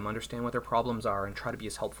time with them, understand what their problems are, and try to be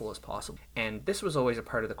as helpful as possible. And this was always a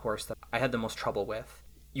part of the course that I had the most trouble with.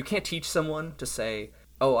 You can't teach someone to say,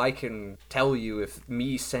 oh, I can tell you if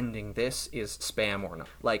me sending this is spam or not.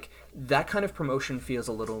 Like, that kind of promotion feels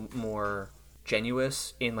a little more genuine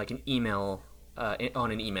in like an email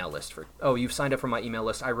on an email list. You've signed up for my email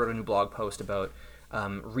list. I wrote a new blog post about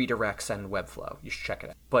redirects and Webflow. You should check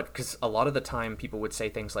it out. But because a lot of the time people would say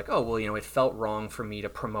things like, oh, well, it felt wrong for me to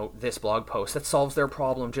promote this blog post that solves their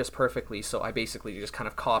problem just perfectly. So I basically just kind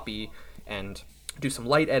of copy and do some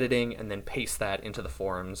light editing and then paste that into the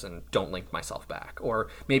forums and don't link myself back. Or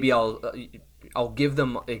maybe I'll give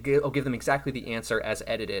them exactly the answer as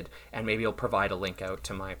edited, and maybe I'll provide a link out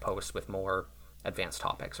to my post with more advanced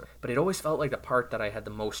topics. But it always felt like the part that I had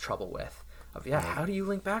the most trouble with how do you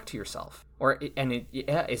link back to yourself?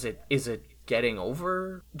 Is it getting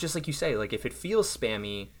over, just like you say, like if it feels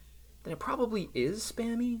spammy, then it probably is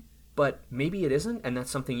spammy, but maybe it isn't, and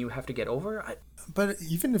that's something you have to get over. But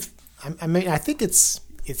even if I think it's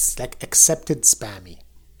like accepted spammy.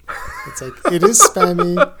 It's like it is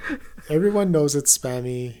spammy. Everyone knows it's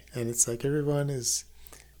spammy, and it's like everyone is.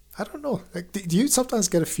 I don't know. Like, do you sometimes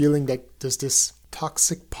get a feeling that there's this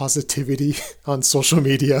toxic positivity on social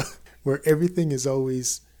media where everything is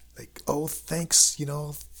always like, oh, thanks,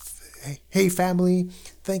 hey family,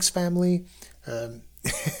 thanks family, and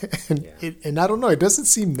I don't know. It doesn't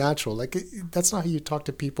seem natural. Like that's not how you talk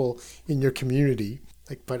to people in your community.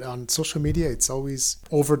 Like, but on social media, it's always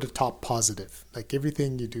over the top positive. Like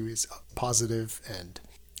everything you do is positive, and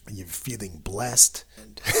you're feeling blessed.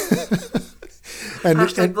 And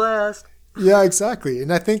Hashtag blessed. Yeah, exactly.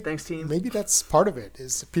 And I think thanks, team. Maybe that's part of it.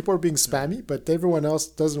 Is people are being spammy, but everyone else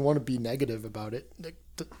doesn't want to be negative about it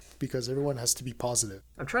because everyone has to be positive.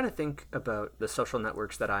 I'm trying to think about the social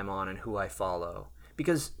networks that I'm on and who I follow,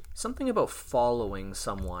 because something about following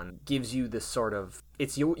someone gives you this sort of,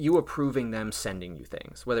 it's you approving them sending you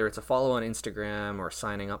things, whether it's a follow on Instagram or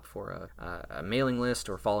signing up for a mailing list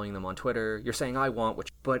or following them on Twitter. You're saying I want which,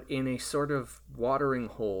 but in a sort of watering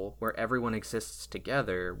hole where everyone exists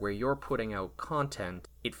together, where you're putting out content,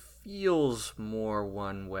 it feels more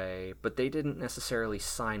one way, but they didn't necessarily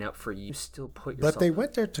sign up for you. You still put yourself. But they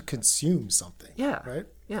went there to consume something. Yeah. Right?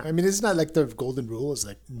 Yeah. I mean, it's not like the golden rule is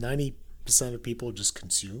like 90% of people just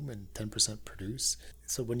consume and 10% produce.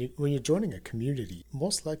 So when you're joining a community,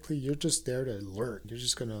 most likely you're just there to learn. You're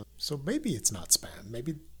just gonna. So maybe it's not spam.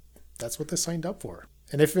 Maybe that's what they signed up for.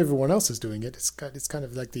 And if everyone else is doing it, it's kind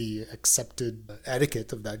of like the accepted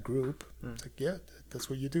etiquette of that group. It's like, yeah, that's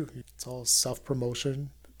what you do. It's all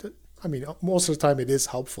self-promotion. I mean, most of the time it is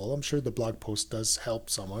helpful. I'm sure the blog post does help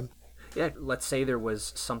someone. Yeah, let's say there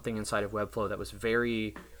was something inside of Webflow that was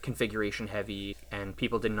very configuration heavy and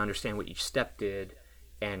people didn't understand what each step did,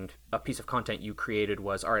 and a piece of content you created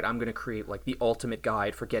was, all right, I'm going to create like the ultimate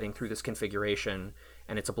guide for getting through this configuration,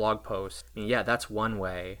 and it's a blog post. I mean, yeah, that's one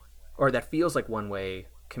way, or that feels like one way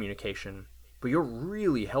communication, but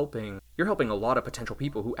you're helping a lot of potential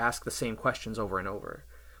people who ask the same questions over and over.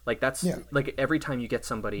 Like that's like every time you get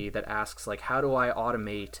somebody that asks like, how do I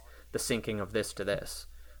automate the syncing of this to this?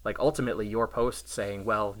 Like ultimately your post saying,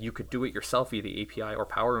 well, you could do it yourself via the API or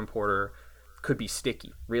Power Importer could be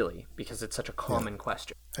sticky, really, because it's such a common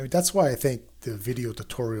question. I mean, that's why I think the video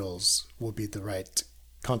tutorials will be the right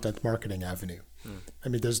content marketing avenue. I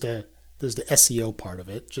mean, there's the SEO part of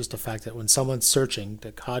it, just the fact that when someone's searching,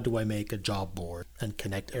 like, how do I make a job board and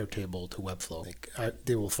connect Airtable to Webflow? Like,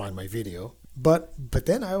 they will find my video. But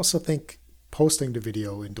then I also think posting the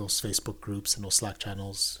video in those Facebook groups and those Slack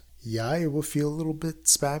channels, yeah, it will feel a little bit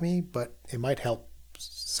spammy, but it might help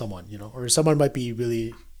someone, you know, or someone might be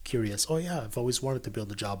really curious. Oh yeah, I've always wanted to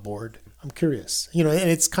build a job board. I'm curious, you know, and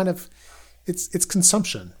it's kind of, it's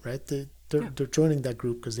consumption, right? They're joining that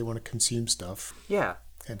group because they want to consume stuff. Yeah.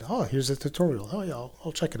 And here's a tutorial. Oh yeah,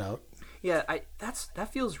 I'll check it out. Yeah,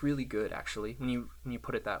 that feels really good actually when you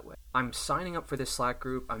put it that way. I'm signing up for this Slack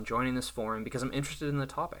group. I'm joining this forum because I'm interested in the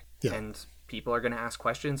topic. Yeah. And people are going to ask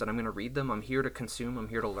questions, and I'm going to read them. I'm here to consume. I'm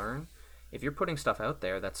here to learn. If you're putting stuff out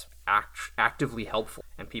there that's actively helpful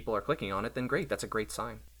and people are clicking on it, then great. That's a great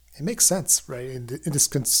sign. It makes sense, right? In this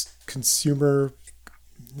consumer,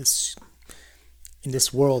 in this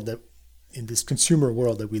consumer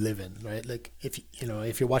world that we live in, right? Like if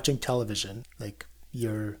you're watching television, like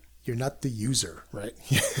you're not the user, right?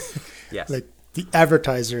 Yes. Like the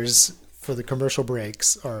advertisers for the commercial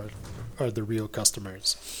breaks are the real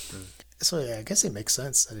customers. So yeah, I guess it makes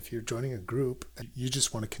sense that if you're joining a group and you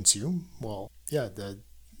just want to consume, well, yeah,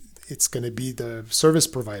 it's going to be the service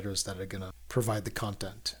providers that are going to provide the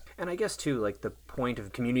content. And I guess too, like the point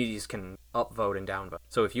of communities can upvote and downvote.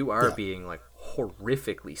 So if you are being like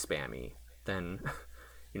horrifically spammy, then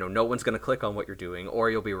no one's going to click on what you're doing,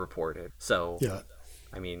 or you'll be reported. So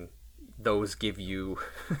I mean, those give you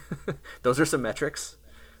those are some metrics.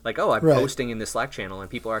 Like, oh, I'm posting in this Slack channel and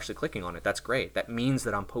people are actually clicking on it. That's great. That means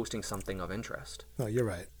that I'm posting something of interest. No, you're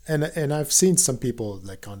right. And I've seen some people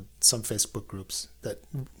like on some Facebook groups that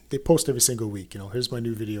they post every single week, here's my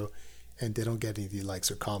new video, and they don't get any likes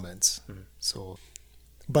or comments. Mm-hmm. So,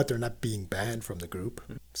 but they're not being banned from the group.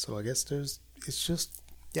 Mm-hmm. So I guess it's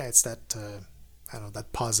that,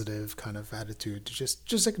 that positive kind of attitude.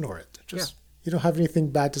 Just ignore it. You don't have anything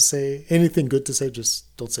bad to say, anything good to say,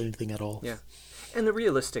 just don't say anything at all. Yeah. And the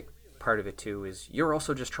realistic part of it too is you're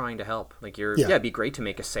also just trying to help. Like it'd be great to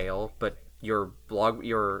make a sale, but your blog,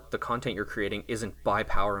 the content you're creating isn't by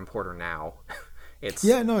Power Importer now.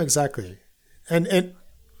 Exactly. And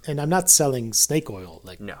I'm not selling snake oil.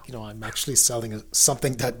 Like, no. I'm actually selling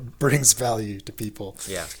something that brings value to people.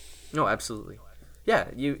 Yeah. No, absolutely.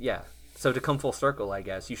 Yeah. So to come full circle, I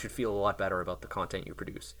guess, you should feel a lot better about the content you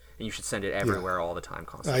produce. And you should send it everywhere all the time,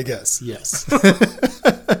 constantly. I guess, yes.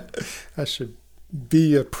 I should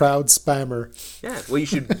be a proud spammer. Yeah, well, you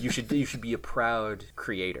should be a proud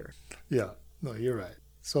creator. Yeah, no, you're right.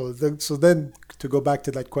 So then to go back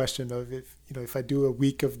to that question of if I do a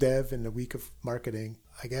week of dev and a week of marketing,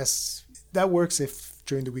 I guess that works if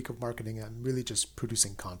during the week of marketing I'm really just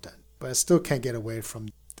producing content. But I still can't get away from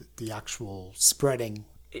the actual spreading.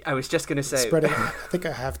 I was just going to say... Spreading, I think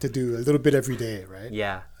I have to do a little bit every day, right?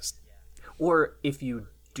 Yeah. Or if you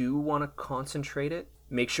do want to concentrate it,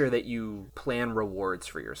 make sure that you plan rewards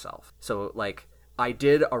for yourself. So, like, I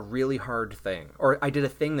did a really hard thing, or I did a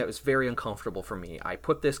thing that was very uncomfortable for me. I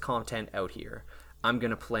put this content out here. I'm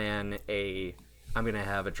going to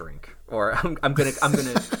have a drink, or I'm going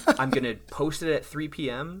to post it at 3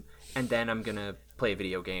 p.m. and then I'm going to play a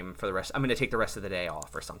video game for the rest. I'm going to take the rest of the day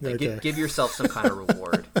off or something. Okay. Give yourself some kind of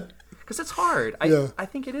reward. Because it's hard. I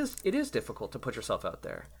think it is difficult to put yourself out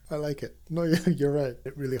there. I like it. No, you're right.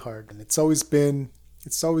 It's really hard, and it's always been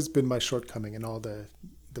my shortcoming in all the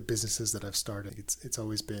businesses that I've started. It's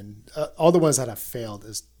always been all the ones that have failed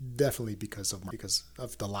is definitely because of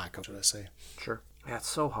the lack of, should I say? Sure. Yeah, it's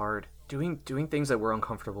so hard. Doing things that we're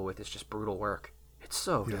uncomfortable with is just brutal work. It's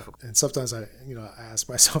so difficult. And sometimes I ask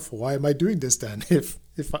myself, why am I doing this then? If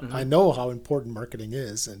I know how important marketing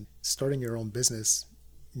is, and starting your own business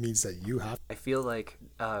means that you have. I feel like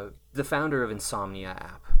the founder of Insomnia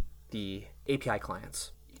app, the API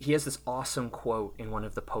clients, he has this awesome quote in one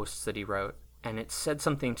of the posts that he wrote, and it said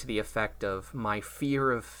something to the effect of, my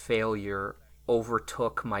fear of failure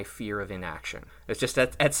overtook my fear of inaction. It's just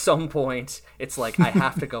at some point, it's like, I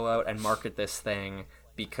have to go out and market this thing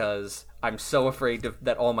because I'm so afraid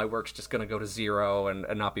that all my work's just going to go to zero and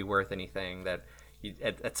not be worth anything, that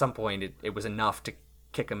at some point it was enough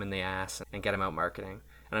kick them in the ass and get them out marketing.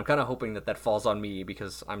 And I'm kind of hoping that falls on me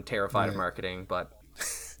because I'm terrified of marketing, but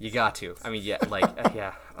you got to. I mean, yeah, like,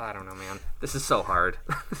 yeah, I don't know, man. This is so hard.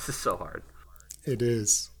 This is so hard. It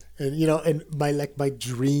is. And, you know, and my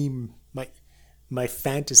dream, my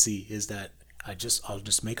fantasy is that I'll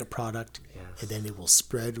just make a product, and then it will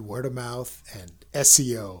spread word of mouth and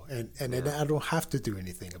SEO, and then I don't have to do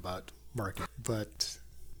anything about marketing. But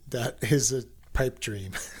that is a pipe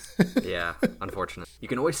dream. Yeah, unfortunate. You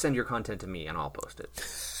can always send your content to me, and I'll post it.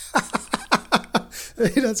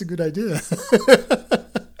 Hey, that's a good idea.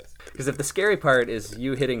 Because if the scary part is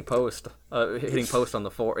you hitting post on in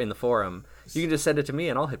the forum, you can just send it to me,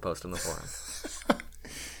 and I'll hit post on the forum.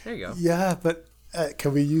 There you go. Yeah, but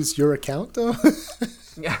can we use your account though?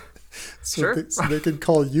 Yeah, so sure. So they can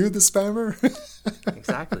call you the spammer.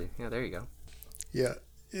 Exactly. Yeah, there you go. Yeah.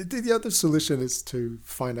 The other solution is to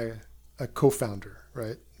find a co-founder,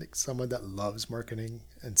 right? Like someone that loves marketing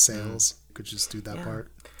and sales could just do that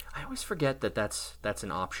part. I always forget that that's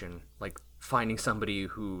an option. Like finding somebody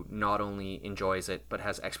who not only enjoys it but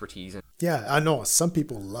has expertise in. Yeah, I know some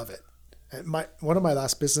people love it. And one of my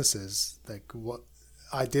last businesses, like what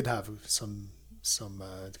I did have some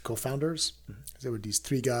co-founders. There were these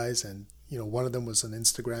 3 guys, and you know, one of them was an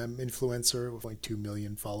Instagram influencer with like 2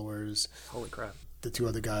 million followers. Holy crap! The 2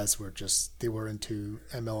 other guys were they were into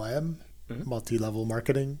MLM, multi-level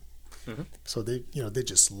marketing. So they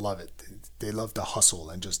just love it. They love to hustle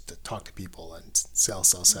and just to talk to people and sell.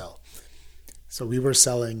 So we were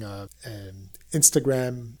selling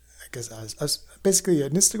Instagram, I guess, as basically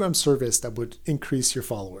an Instagram service that would increase your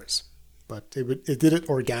followers. But it did it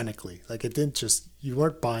organically. Like it didn't you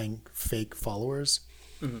weren't buying fake followers.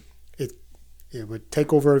 It would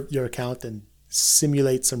take over your account and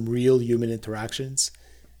simulate some real human interactions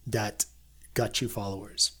that got you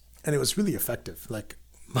followers. And it was really effective. Like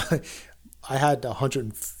I had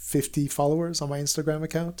 150 followers on my Instagram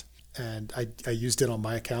account, and I used it on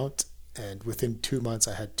my account, and within 2 months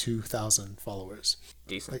I had 2,000 followers.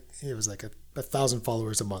 Decent. Like it was like 1,000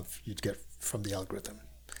 followers a month you'd get from the algorithm.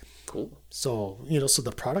 Cool. So, so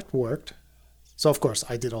the product worked. So of course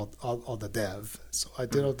I did all the dev. So I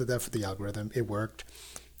did all the dev for the algorithm. It worked.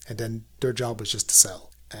 And then their job was just to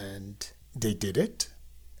sell. And they did it.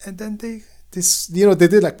 And then they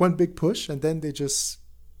did like one big push, and then they just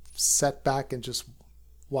sat back and just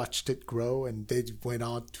watched it grow, and they went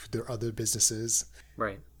on to their other businesses.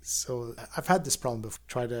 Right. So I've had this problem before.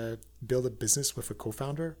 Try to build a business with a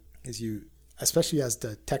co-founder is especially as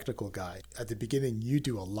the technical guy, at the beginning, you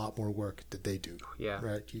do a lot more work than they do. Yeah.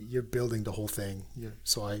 Right. You're building the whole thing.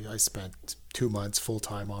 So I spent 2 months full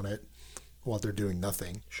time on it while they're doing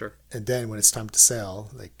nothing. Sure. And then when it's time to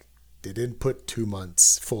sell, like they didn't put 2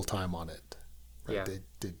 months full time on it. Right?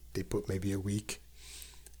 Yeah. They put maybe a week,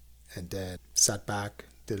 and then sat back,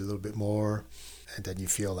 did a little bit more, and then you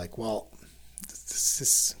feel like, well, this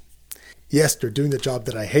is, yes, they're doing the job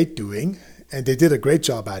that I hate doing, and they did a great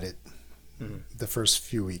job at it. The first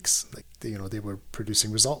few weeks, like they were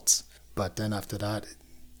producing results, but then after that,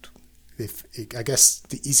 I guess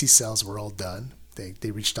the easy sales were all done. They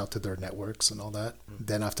reached out to their networks and all that.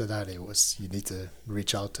 Then after that, it was you need to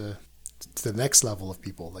reach out to the next level of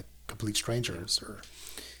people, like complete strangers, or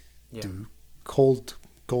do cold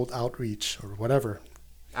outreach or whatever.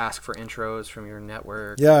 Ask for intros from your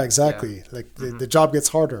network. Yeah, exactly. Yeah. Like the job gets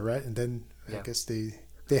harder, right? And then I guess they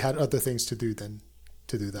had other things to do than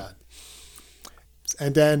to do that.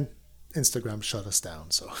 And then Instagram shut us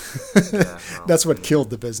down. So that's what killed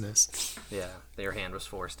the business. Yeah, their hand was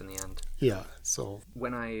forced in the end. Yeah. So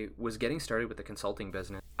when I was getting started with the consulting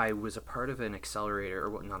business, I was a part of an accelerator,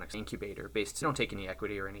 or not an incubator, based. They don't take any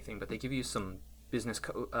equity or anything, but they give you some business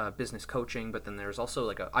coaching. But then there's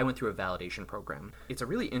also I went through a validation program. It's a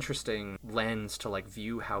really interesting lens to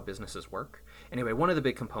view how businesses work. Anyway, one of the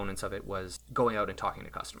big components of it was going out and talking to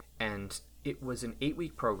customers, and it was an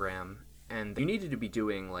 8-week program. And you needed to be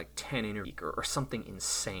doing 10 interviews or something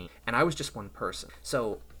insane. And I was just one person.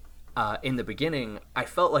 So in the beginning, I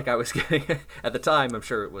felt like I was getting, at the time, I'm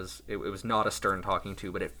sure it was not a stern talking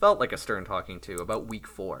to, but it felt like a stern talking to about week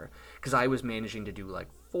 4. Because I was managing to do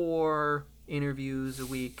 4 interviews a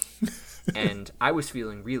week. And I was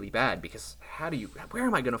feeling really bad because where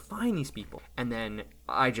am I going to find these people? And then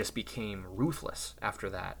I just became ruthless after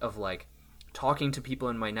that of talking to people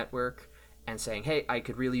in my network and saying, hey, I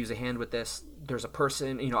could really use a hand with this. There's a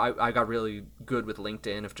person, I got really good with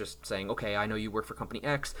LinkedIn of just saying, okay, I know you work for company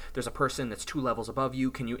X. There's a person that's 2 levels above you.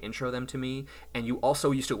 Can you intro them to me? And you also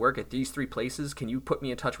used to work at these 3 places. Can you put me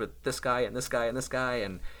in touch with this guy and this guy and this guy?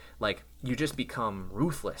 And like you just become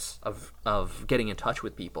ruthless of getting in touch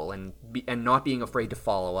with people and not being afraid to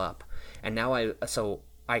follow up. And now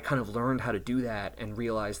I kind of learned how to do that and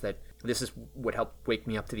realized that this is what helped wake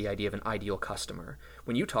me up to the idea of an ideal customer.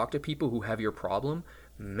 When you talk to people who have your problem,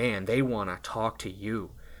 man, they want to talk to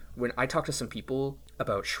you. When I talked to some people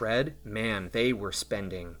about Shred, man, they were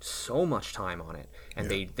spending so much time on it. And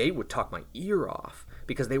they would talk my ear off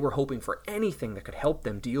because they were hoping for anything that could help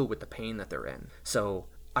them deal with the pain that they're in. So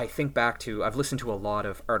I think back to, I've listened to a lot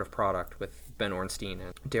of Art of Product with Ben Ornstein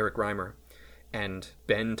and Derek Reimer. And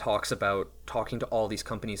Ben talks about talking to all these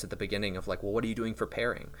companies at the beginning of like, well, what are you doing for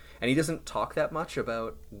pairing? And he doesn't talk that much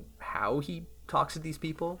about how he talks to these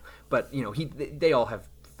people, but you know, they all have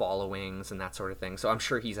followings and that sort of thing. So I'm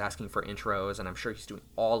sure he's asking for intros, and I'm sure he's doing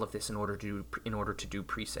all of this in order to do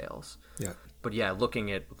pre-sales. Yeah. But yeah, looking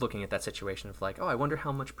at that situation of like, oh, I wonder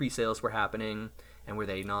how much pre-sales were happening, and were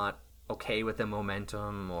they not okay with the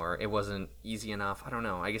momentum, or it wasn't easy enough? I don't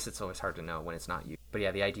know. I guess it's always hard to know when it's not you. But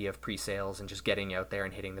yeah, the idea of pre-sales and just getting out there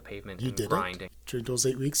and hitting the pavement and grinding. During those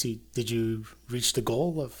 8 weeks, did you reach the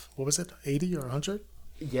goal of, what was it, 80 or 100?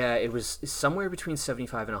 Yeah, it was somewhere between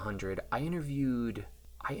 75 and 100. I interviewed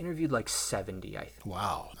like 70, I think.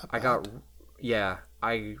 Wow.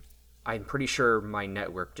 I'm pretty sure my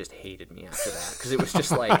network just hated me after that, because it was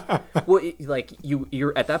just like, well,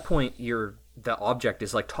 you're at that point, the object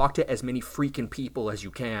is like, talk to as many freaking people as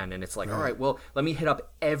you can, and it's like, all right, well, let me hit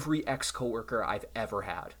up every ex-coworker I've ever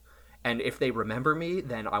had, and if they remember me,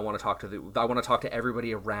 then I want to talk to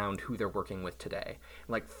everybody around who they're working with today,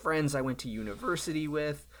 like friends I went to university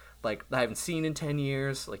with, like I haven't seen in 10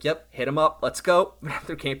 years, like, yep, hit them up, let's go.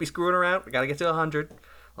 There can't be screwing around, we gotta get to 100.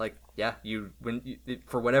 Like, yeah,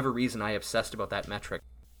 for whatever reason, I obsessed about that metric.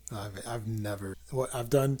 I've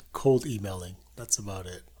done cold emailing. That's about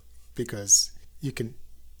it, because you can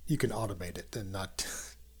automate it and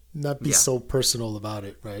not be so personal about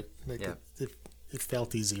it, right? Like it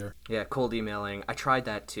felt easier. Yeah, cold emailing. I tried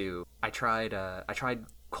that too. I tried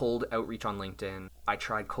cold outreach on LinkedIn. I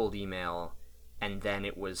tried cold email. And then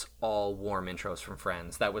it was all warm intros from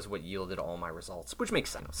friends. That was what yielded all my results, which makes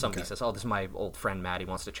sense. Somebody says, oh, this is my old friend Matt. He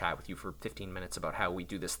wants to chat with you for 15 minutes about how we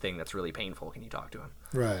do this thing that's really painful. Can you talk to him?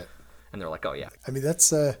 Right. And they're like, oh, yeah. I mean,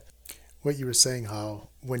 that's what you were saying, how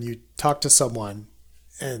when you talk to someone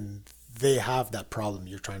and they have that problem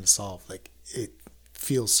you're trying to solve, like, it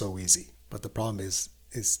feels so easy. But the problem is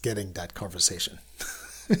getting that conversation.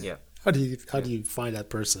 Yeah. How do you find that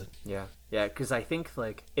person? Yeah. Yeah, because I think,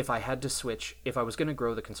 like, if I was going to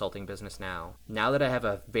grow the consulting business now that I have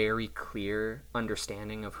a very clear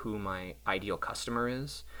understanding of who my ideal customer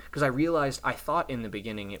is, because I thought in the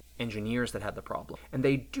beginning engineers that had the problem. And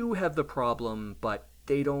they do have the problem, but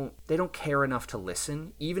they don't care enough to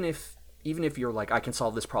listen. Even if you're like, I can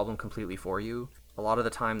solve this problem completely for you, a lot of the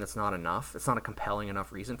time that's not enough. It's not a compelling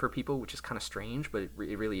enough reason for people, which is kind of strange, but it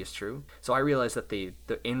really is true. So I realized that the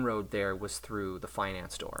inroad there was through the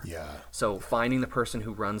finance door. Yeah. So finding the person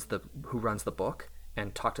who runs the book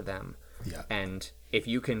and talk to them. Yeah. And if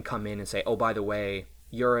you can come in and say, oh, by the way,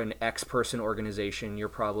 you're an X-person organization, you're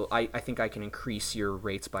probably I think I can increase your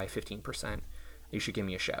rates by 15%. You should give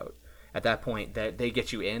me a shout. At that point, that they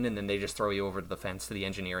get you in, and then they just throw you over to the fence to the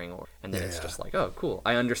engineering, and then it's just like, oh, cool.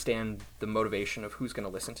 I understand the motivation of who's going to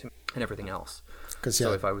listen to me and everything else. Because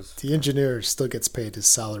the engineer still gets paid his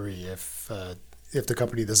salary if the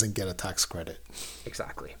company doesn't get a tax credit.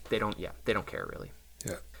 Exactly. They don't care really.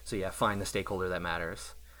 Yeah. So yeah, find the stakeholder that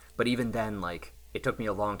matters. But even then, like, it took me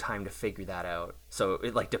a long time to figure that out. So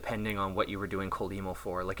depending on what you were doing cold email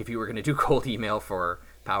for, like if you were going to do cold email for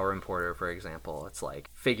Power Importer, for example, it's like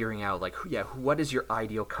figuring out like, what does your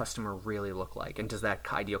ideal customer really look like? And does that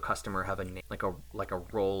ideal customer have a name, like a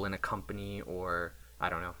role in a company, or I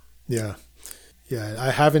don't know. Yeah. Yeah.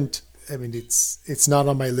 I haven't, I mean, it's not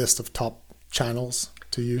on my list of top channels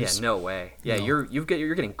to use. Yeah, no way. Yeah. No.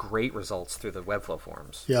 You're getting great results through the Webflow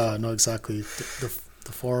forums. Yeah, no, exactly.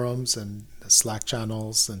 The forums and the Slack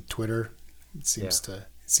channels and Twitter. It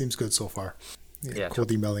seems good so far. Yeah,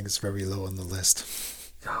 cold emailing is very low on the list.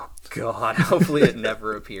 Oh God! Hopefully, it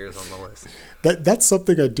never appears on the list. That's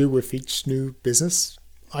something I do with each new business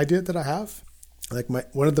idea that I have. Like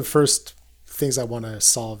one of the first things I want to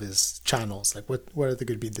solve is channels. Like what are they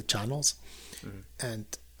going to be the channels? Mm-hmm. And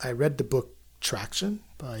I read the book Traction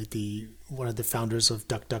by one of the founders of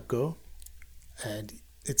DuckDuckGo, and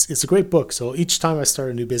it's a great book. So each time I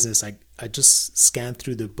start a new business, I just scan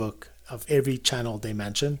through the book of every channel they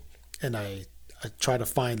mention, and I try to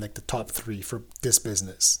find like the top 3 for this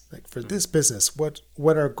business. Like for this business, what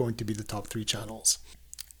are going to be the top 3 channels?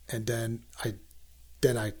 And then I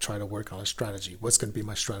then I try to work on a strategy. What's going to be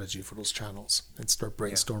my strategy for those channels, and start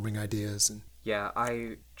brainstorming ideas. And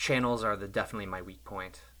channels are definitely my weak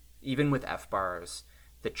point. Even with FBARs,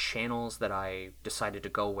 the channels that I decided to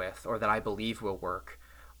go with, or that I believe will work,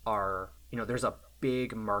 are, there's a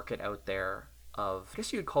big market out there of, I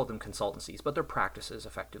guess you could call them consultancies, but they're practices,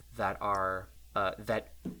 effective, that are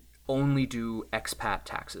that only do expat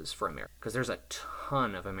taxes for America, because there's a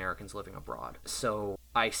ton of Americans living abroad. So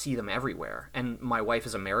I see them everywhere, and my wife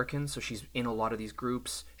is American, so she's in a lot of these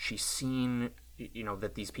groups. She's seen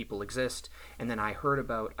that these people exist, and then I heard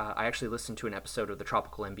about I actually listened to an episode of the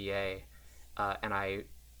Tropical MBA, and I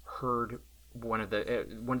heard one of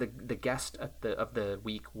the guest of the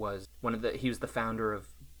week was he was the founder of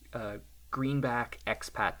Greenback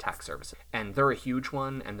Expat Tax Services, and they're a huge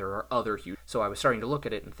one, and there are other huge. So I was starting to look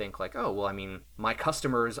at it and think like, oh well, I mean, my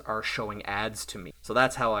customers are showing ads to me, so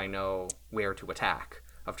that's how I know where to attack.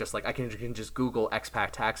 Of just like, I can just Google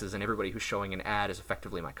expat taxes, and everybody who's showing an ad is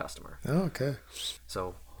effectively my customer. Oh, okay.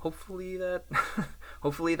 So hopefully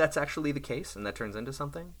that's actually the case, and that turns into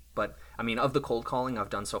something. But I mean, of the cold calling I've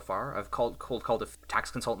done so far, I've cold called tax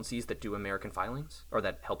consultancies that do American filings, or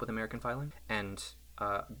that help with American filing, and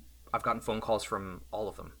I've gotten phone calls from all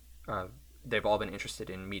of them. They've all been interested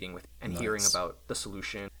in meeting with and hearing about the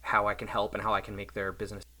solution, how I can help, and how I can make their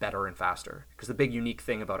business better and faster. Because the big unique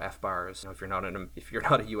thing about FBARs, if you're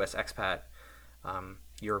not a U.S. expat,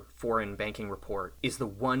 your foreign banking report is the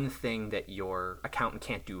one thing that your accountant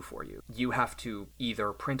can't do for you. You have to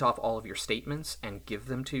either print off all of your statements and give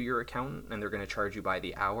them to your accountant, and they're going to charge you by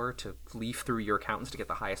the hour to leaf through your accountants to get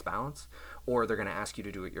the highest balance, or they're going to ask you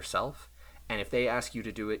to do it yourself. And if they ask you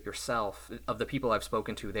to do it yourself, of the people I've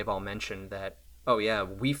spoken to, they've all mentioned that, oh yeah,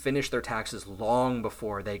 we finish their taxes long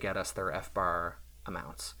before they get us their FBAR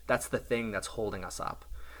amounts. That's the thing that's holding us up.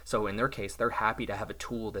 So in their case, they're happy to have a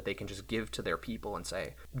tool that they can just give to their people and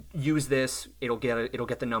say, use this, it'll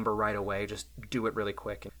get the number right away, just do it really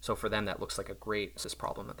quick. And so for them, that looks like a great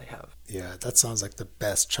problem that they have. Yeah, that sounds like the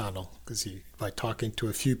best channel, because by talking to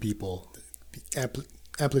a few people,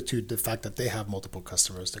 amplitude, the fact that they have multiple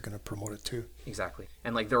customers, they're going to promote it too. Exactly.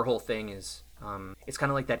 And like their whole thing is, it's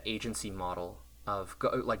kind of like that agency model of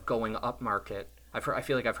going up market. I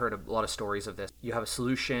feel like I've heard a lot of stories of this. You have a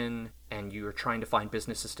solution and you're trying to find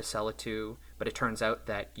businesses to sell it to, but it turns out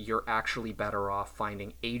that you're actually better off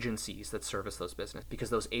finding agencies that service those businesses, because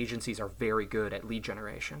those agencies are very good at lead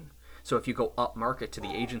generation. So if you go up market to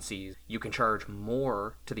the agencies, you can charge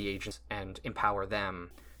more to the agents and empower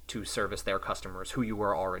them to service their customers who you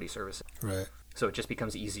were already servicing. Right. So it just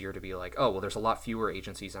becomes easier to be like, oh, well, there's a lot fewer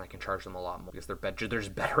agencies and I can charge them a lot more because they're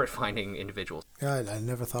just better at finding individuals. Yeah, I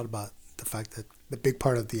never thought about the fact that the big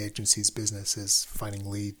part of the agency's business is finding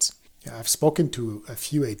leads. Yeah, I've spoken to a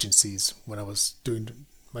few agencies when I was doing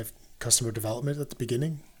my customer development at the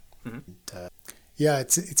beginning. Mm-hmm. And,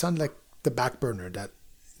 it's on like the back burner.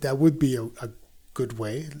 That would be a good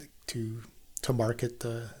way to market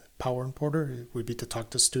the Power Importer. It would be to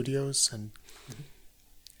talk to studios and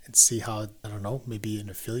see how, I don't know, maybe an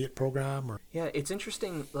affiliate program or... Yeah, it's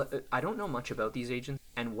interesting. I don't know much about these agents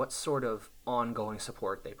and what sort of ongoing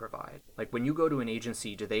support they provide. Like when you go to an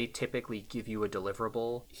agency, do they typically give you a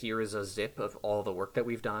deliverable? Here is a zip of all the work that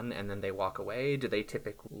we've done, and then they walk away? Do they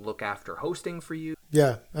typically look after hosting for you?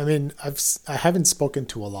 Yeah, I mean, I haven't spoken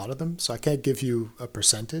to a lot of them, so I can't give you a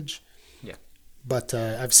percentage. Yeah. But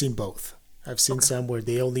I've seen both. I've seen some where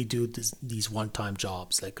they only do these one-time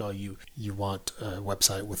jobs, like, oh, you want a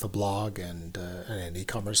website with a blog and an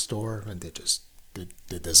e-commerce store, and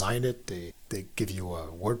they design it, they give you a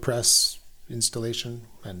WordPress installation,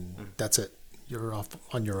 and that's it. You're off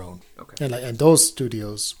on your own. Okay. And those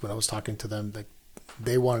studios, when I was talking to them,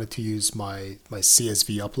 they wanted to use my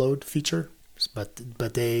CSV upload feature, but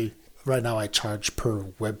they right now I charge per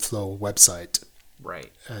Webflow website.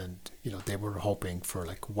 Right. And, they were hoping for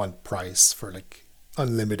like one price for like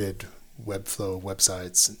unlimited Webflow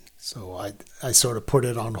websites. So I sort of put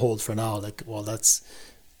it on hold for now. Like, well, that's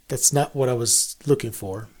not what I was looking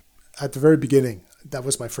for. At the very beginning, that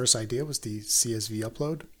was my first idea, was the CSV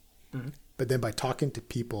upload. Mm-hmm. But then by talking to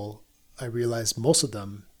people, I realized most of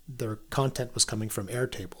them, their content was coming from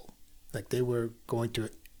Airtable. Like they were going to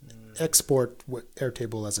export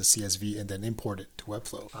Airtable as a CSV and then import it to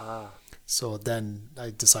Webflow. So then I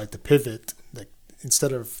decided to pivot. Like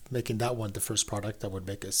instead of making that one the first product, I would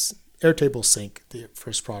make Airtable Sync the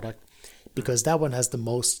first product, because that one has the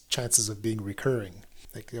most chances of being recurring.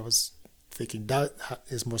 Like I was thinking that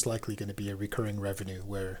is most likely going to be a recurring revenue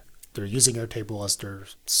where they're using Airtable as their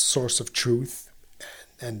source of truth,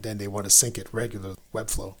 and then they want to sync it regular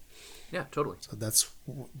Webflow. Yeah, totally. So that's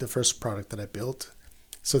the first product that I built.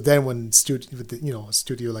 So then when a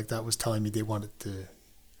studio like that was telling me they wanted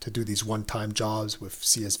to do these one-time jobs with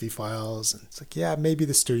CSV files, and it's like, yeah, maybe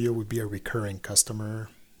the studio would be a recurring customer,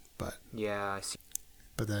 but yeah, I see.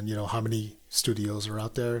 But then, how many studios are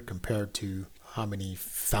out there compared to how many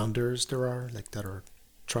founders there are, like, that are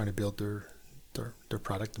trying to build their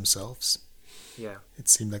product themselves. Yeah. It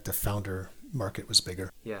seemed like the founder market was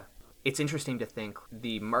bigger. Yeah. It's interesting to think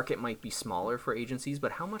the market might be smaller for agencies,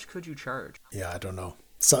 but how much could you charge? Yeah, I don't know.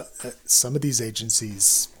 So, some of these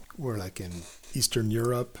agencies were like in Eastern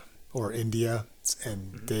Europe or India,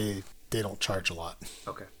 and they don't charge a lot.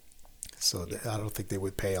 Okay. So I don't think they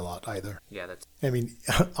would pay a lot either. Yeah, that's... I mean,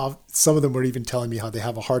 some of them were even telling me how they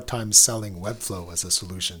have a hard time selling Webflow as a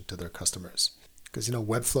solution to their customers. Because,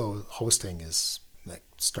 Webflow hosting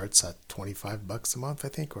starts at $25 a month, I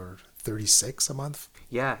think, or $36 a month.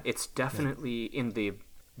 Yeah, it's definitely in the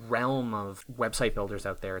realm of website builders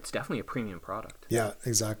out there. It's definitely a premium product. Yeah,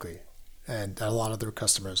 exactly. And a lot of their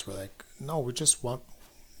customers were like, no, we just want,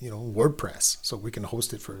 WordPress, so we can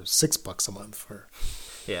host it for $6 a month.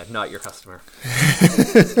 Yeah, not your customer.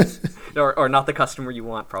 or not the customer you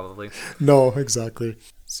want, probably. No, exactly.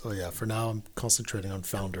 So yeah, for now I'm concentrating on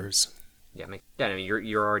founders. Yeah, I mean,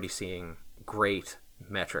 you're already seeing great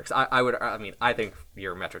metrics. I think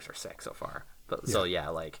your metrics are sick so far. But so yeah,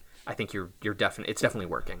 like, I think it's definitely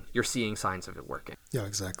working. You're seeing signs of it working. Yeah,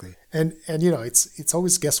 exactly. And it's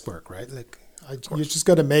always guesswork, right? Like, you just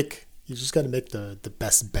got to make the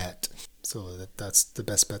best bet. So that's the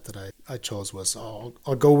best bet that I chose was I'll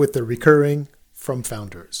go with the recurring from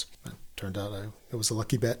founders. It turned out it was a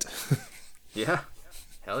lucky bet. Yeah,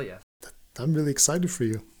 hell yeah. I'm really excited for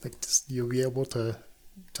you. Like, you'll be able to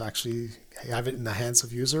actually have it in the hands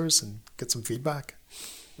of users and get some feedback.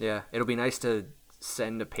 Yeah, it'll be nice to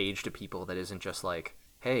send a page to people that isn't just like,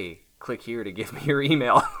 hey, click here to give me your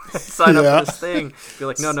email, sign up for this thing. Be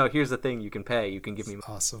like, no, here's the thing, you can pay, you can give me.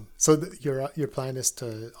 Awesome. So your plan is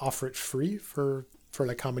to offer it free for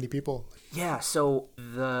like how many people? Yeah, so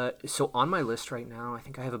on my list right now, I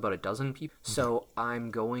think I have about a dozen people. So I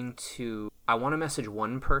want to message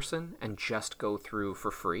one person and just go through for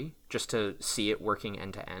free, just to see it working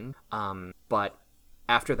end to end. But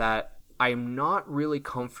after that, I'm not really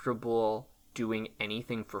comfortable doing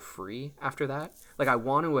anything for free after that. Like, I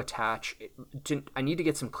want to I need to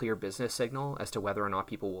get some clear business signal as to whether or not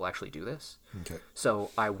people will actually do this. Okay.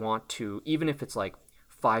 So I want to, even if it's like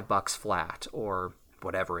 $5 flat or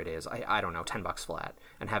whatever it is, I don't know, $10 flat,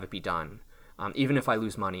 and have it be done. Even if I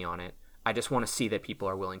lose money on it, I just want to see that people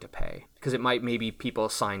are willing to pay, because maybe people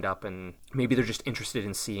signed up and maybe they're just interested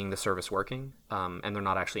in seeing the service working, and they're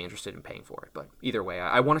not actually interested in paying for it. But either way,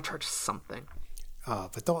 I want to charge something.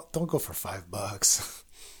 But don't go for $5,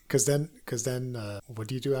 because then what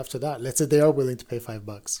do you do after that? Let's say they are willing to pay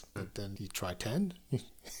 $5, but then you try 10.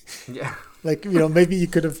 Yeah, like, maybe you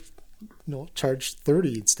could have charged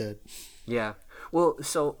 30 instead. Yeah. Well,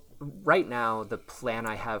 so right now the plan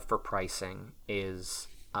I have for pricing is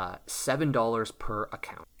 $7 per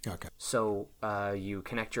account. Okay. So you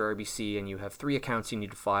connect your RBC and you have 3 accounts you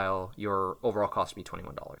need to file. Your overall cost would be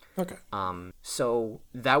 $21. Okay. So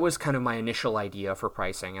that was kind of my initial idea for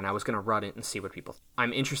pricing, and I was going to run it and see what people.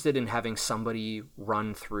 I'm interested in having somebody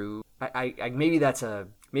run through. Maybe that's an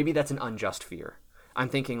unjust fear. I'm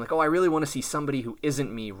thinking like, I really want to see somebody who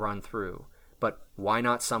isn't me run through. But why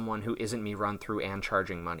not someone who isn't me run through and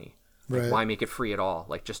charging money? Like, right. Why make it free at all?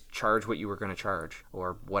 Like, just charge what you were going to charge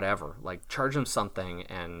or whatever. Like, charge them something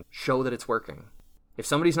and show that it's working. If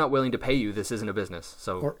somebody's not willing to pay you, this isn't a business.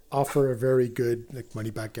 So, or offer a very good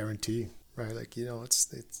money back guarantee, right? Like, it's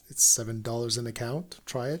 $7 an account.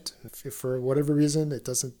 Try it. If for whatever reason it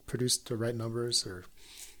doesn't produce the right numbers, or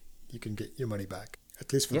you can get your money back,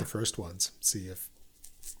 at least for the first ones. See if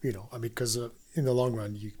because in the long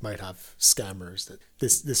run, you might have scammers that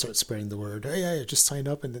they start spreading the word. Hey, just sign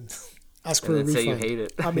up and then ask for a refund. Say you hate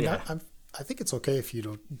it. I mean, I think it's okay if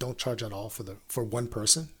you don't charge at all for one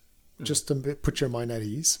person, just to put your mind at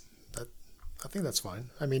ease. I think that's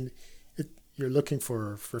fine. I mean, you're looking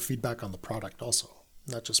for feedback on the product also,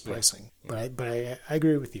 not just pricing. Yeah. But I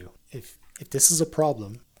agree with you. If this is a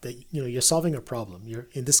problem that you're solving a problem,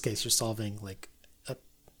 in this case you're solving like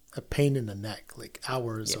a pain in the neck, like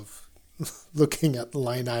hours of looking at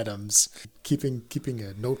line items, keeping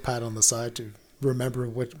a notepad on the side to remember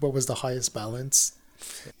what was the highest balance.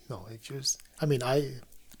 No, I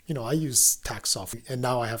use tax software, and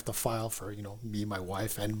now I have to file for me, my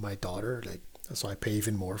wife, and my daughter. Like, so I pay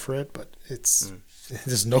even more for it. But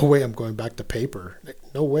there's no way I'm going back to paper. Like,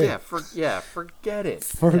 no way. Forget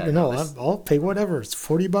it. I'll pay whatever. It's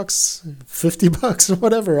 $40, $50, or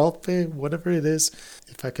whatever. I'll pay whatever it is.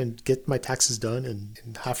 If I can get my taxes done in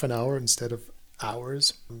half an hour instead of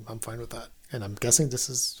hours, I'm fine with that. And I'm guessing this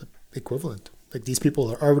is equivalent. Like, these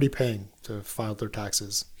people are already paying to file their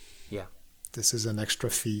taxes. Yeah. This is an extra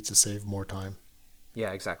fee to save more time.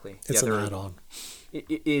 Yeah, exactly. It's an add-on.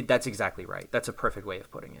 That's exactly right. That's a perfect way of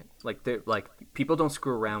putting it. Like people don't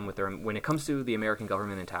screw around with when it comes to the American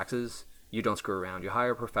government and taxes. You don't screw around. You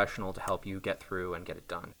hire a professional to help you get through and get it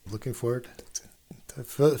done. Looking forward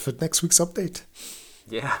for next week's update.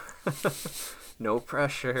 Yeah. No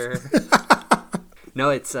pressure. No,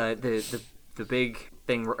 it's the big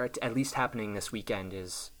thing at least happening this weekend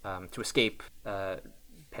is to escape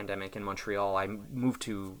pandemic in Montreal. I moved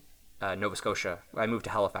to Nova Scotia. I moved to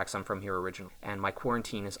Halifax. I'm from here originally, and my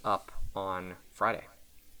quarantine is up on Friday.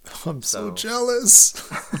 I'm so jealous.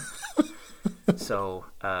 So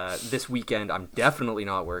this weekend, I'm definitely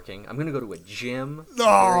not working. I'm gonna go to a gym.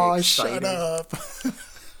 Oh, shut up!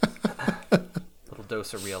 Little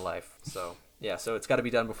dose of real life. So yeah, so it's got to be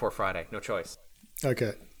done before Friday. No choice.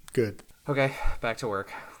 Okay, good. Okay, back to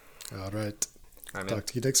work. All right. All right, man. Talk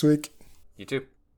to you next week. You too.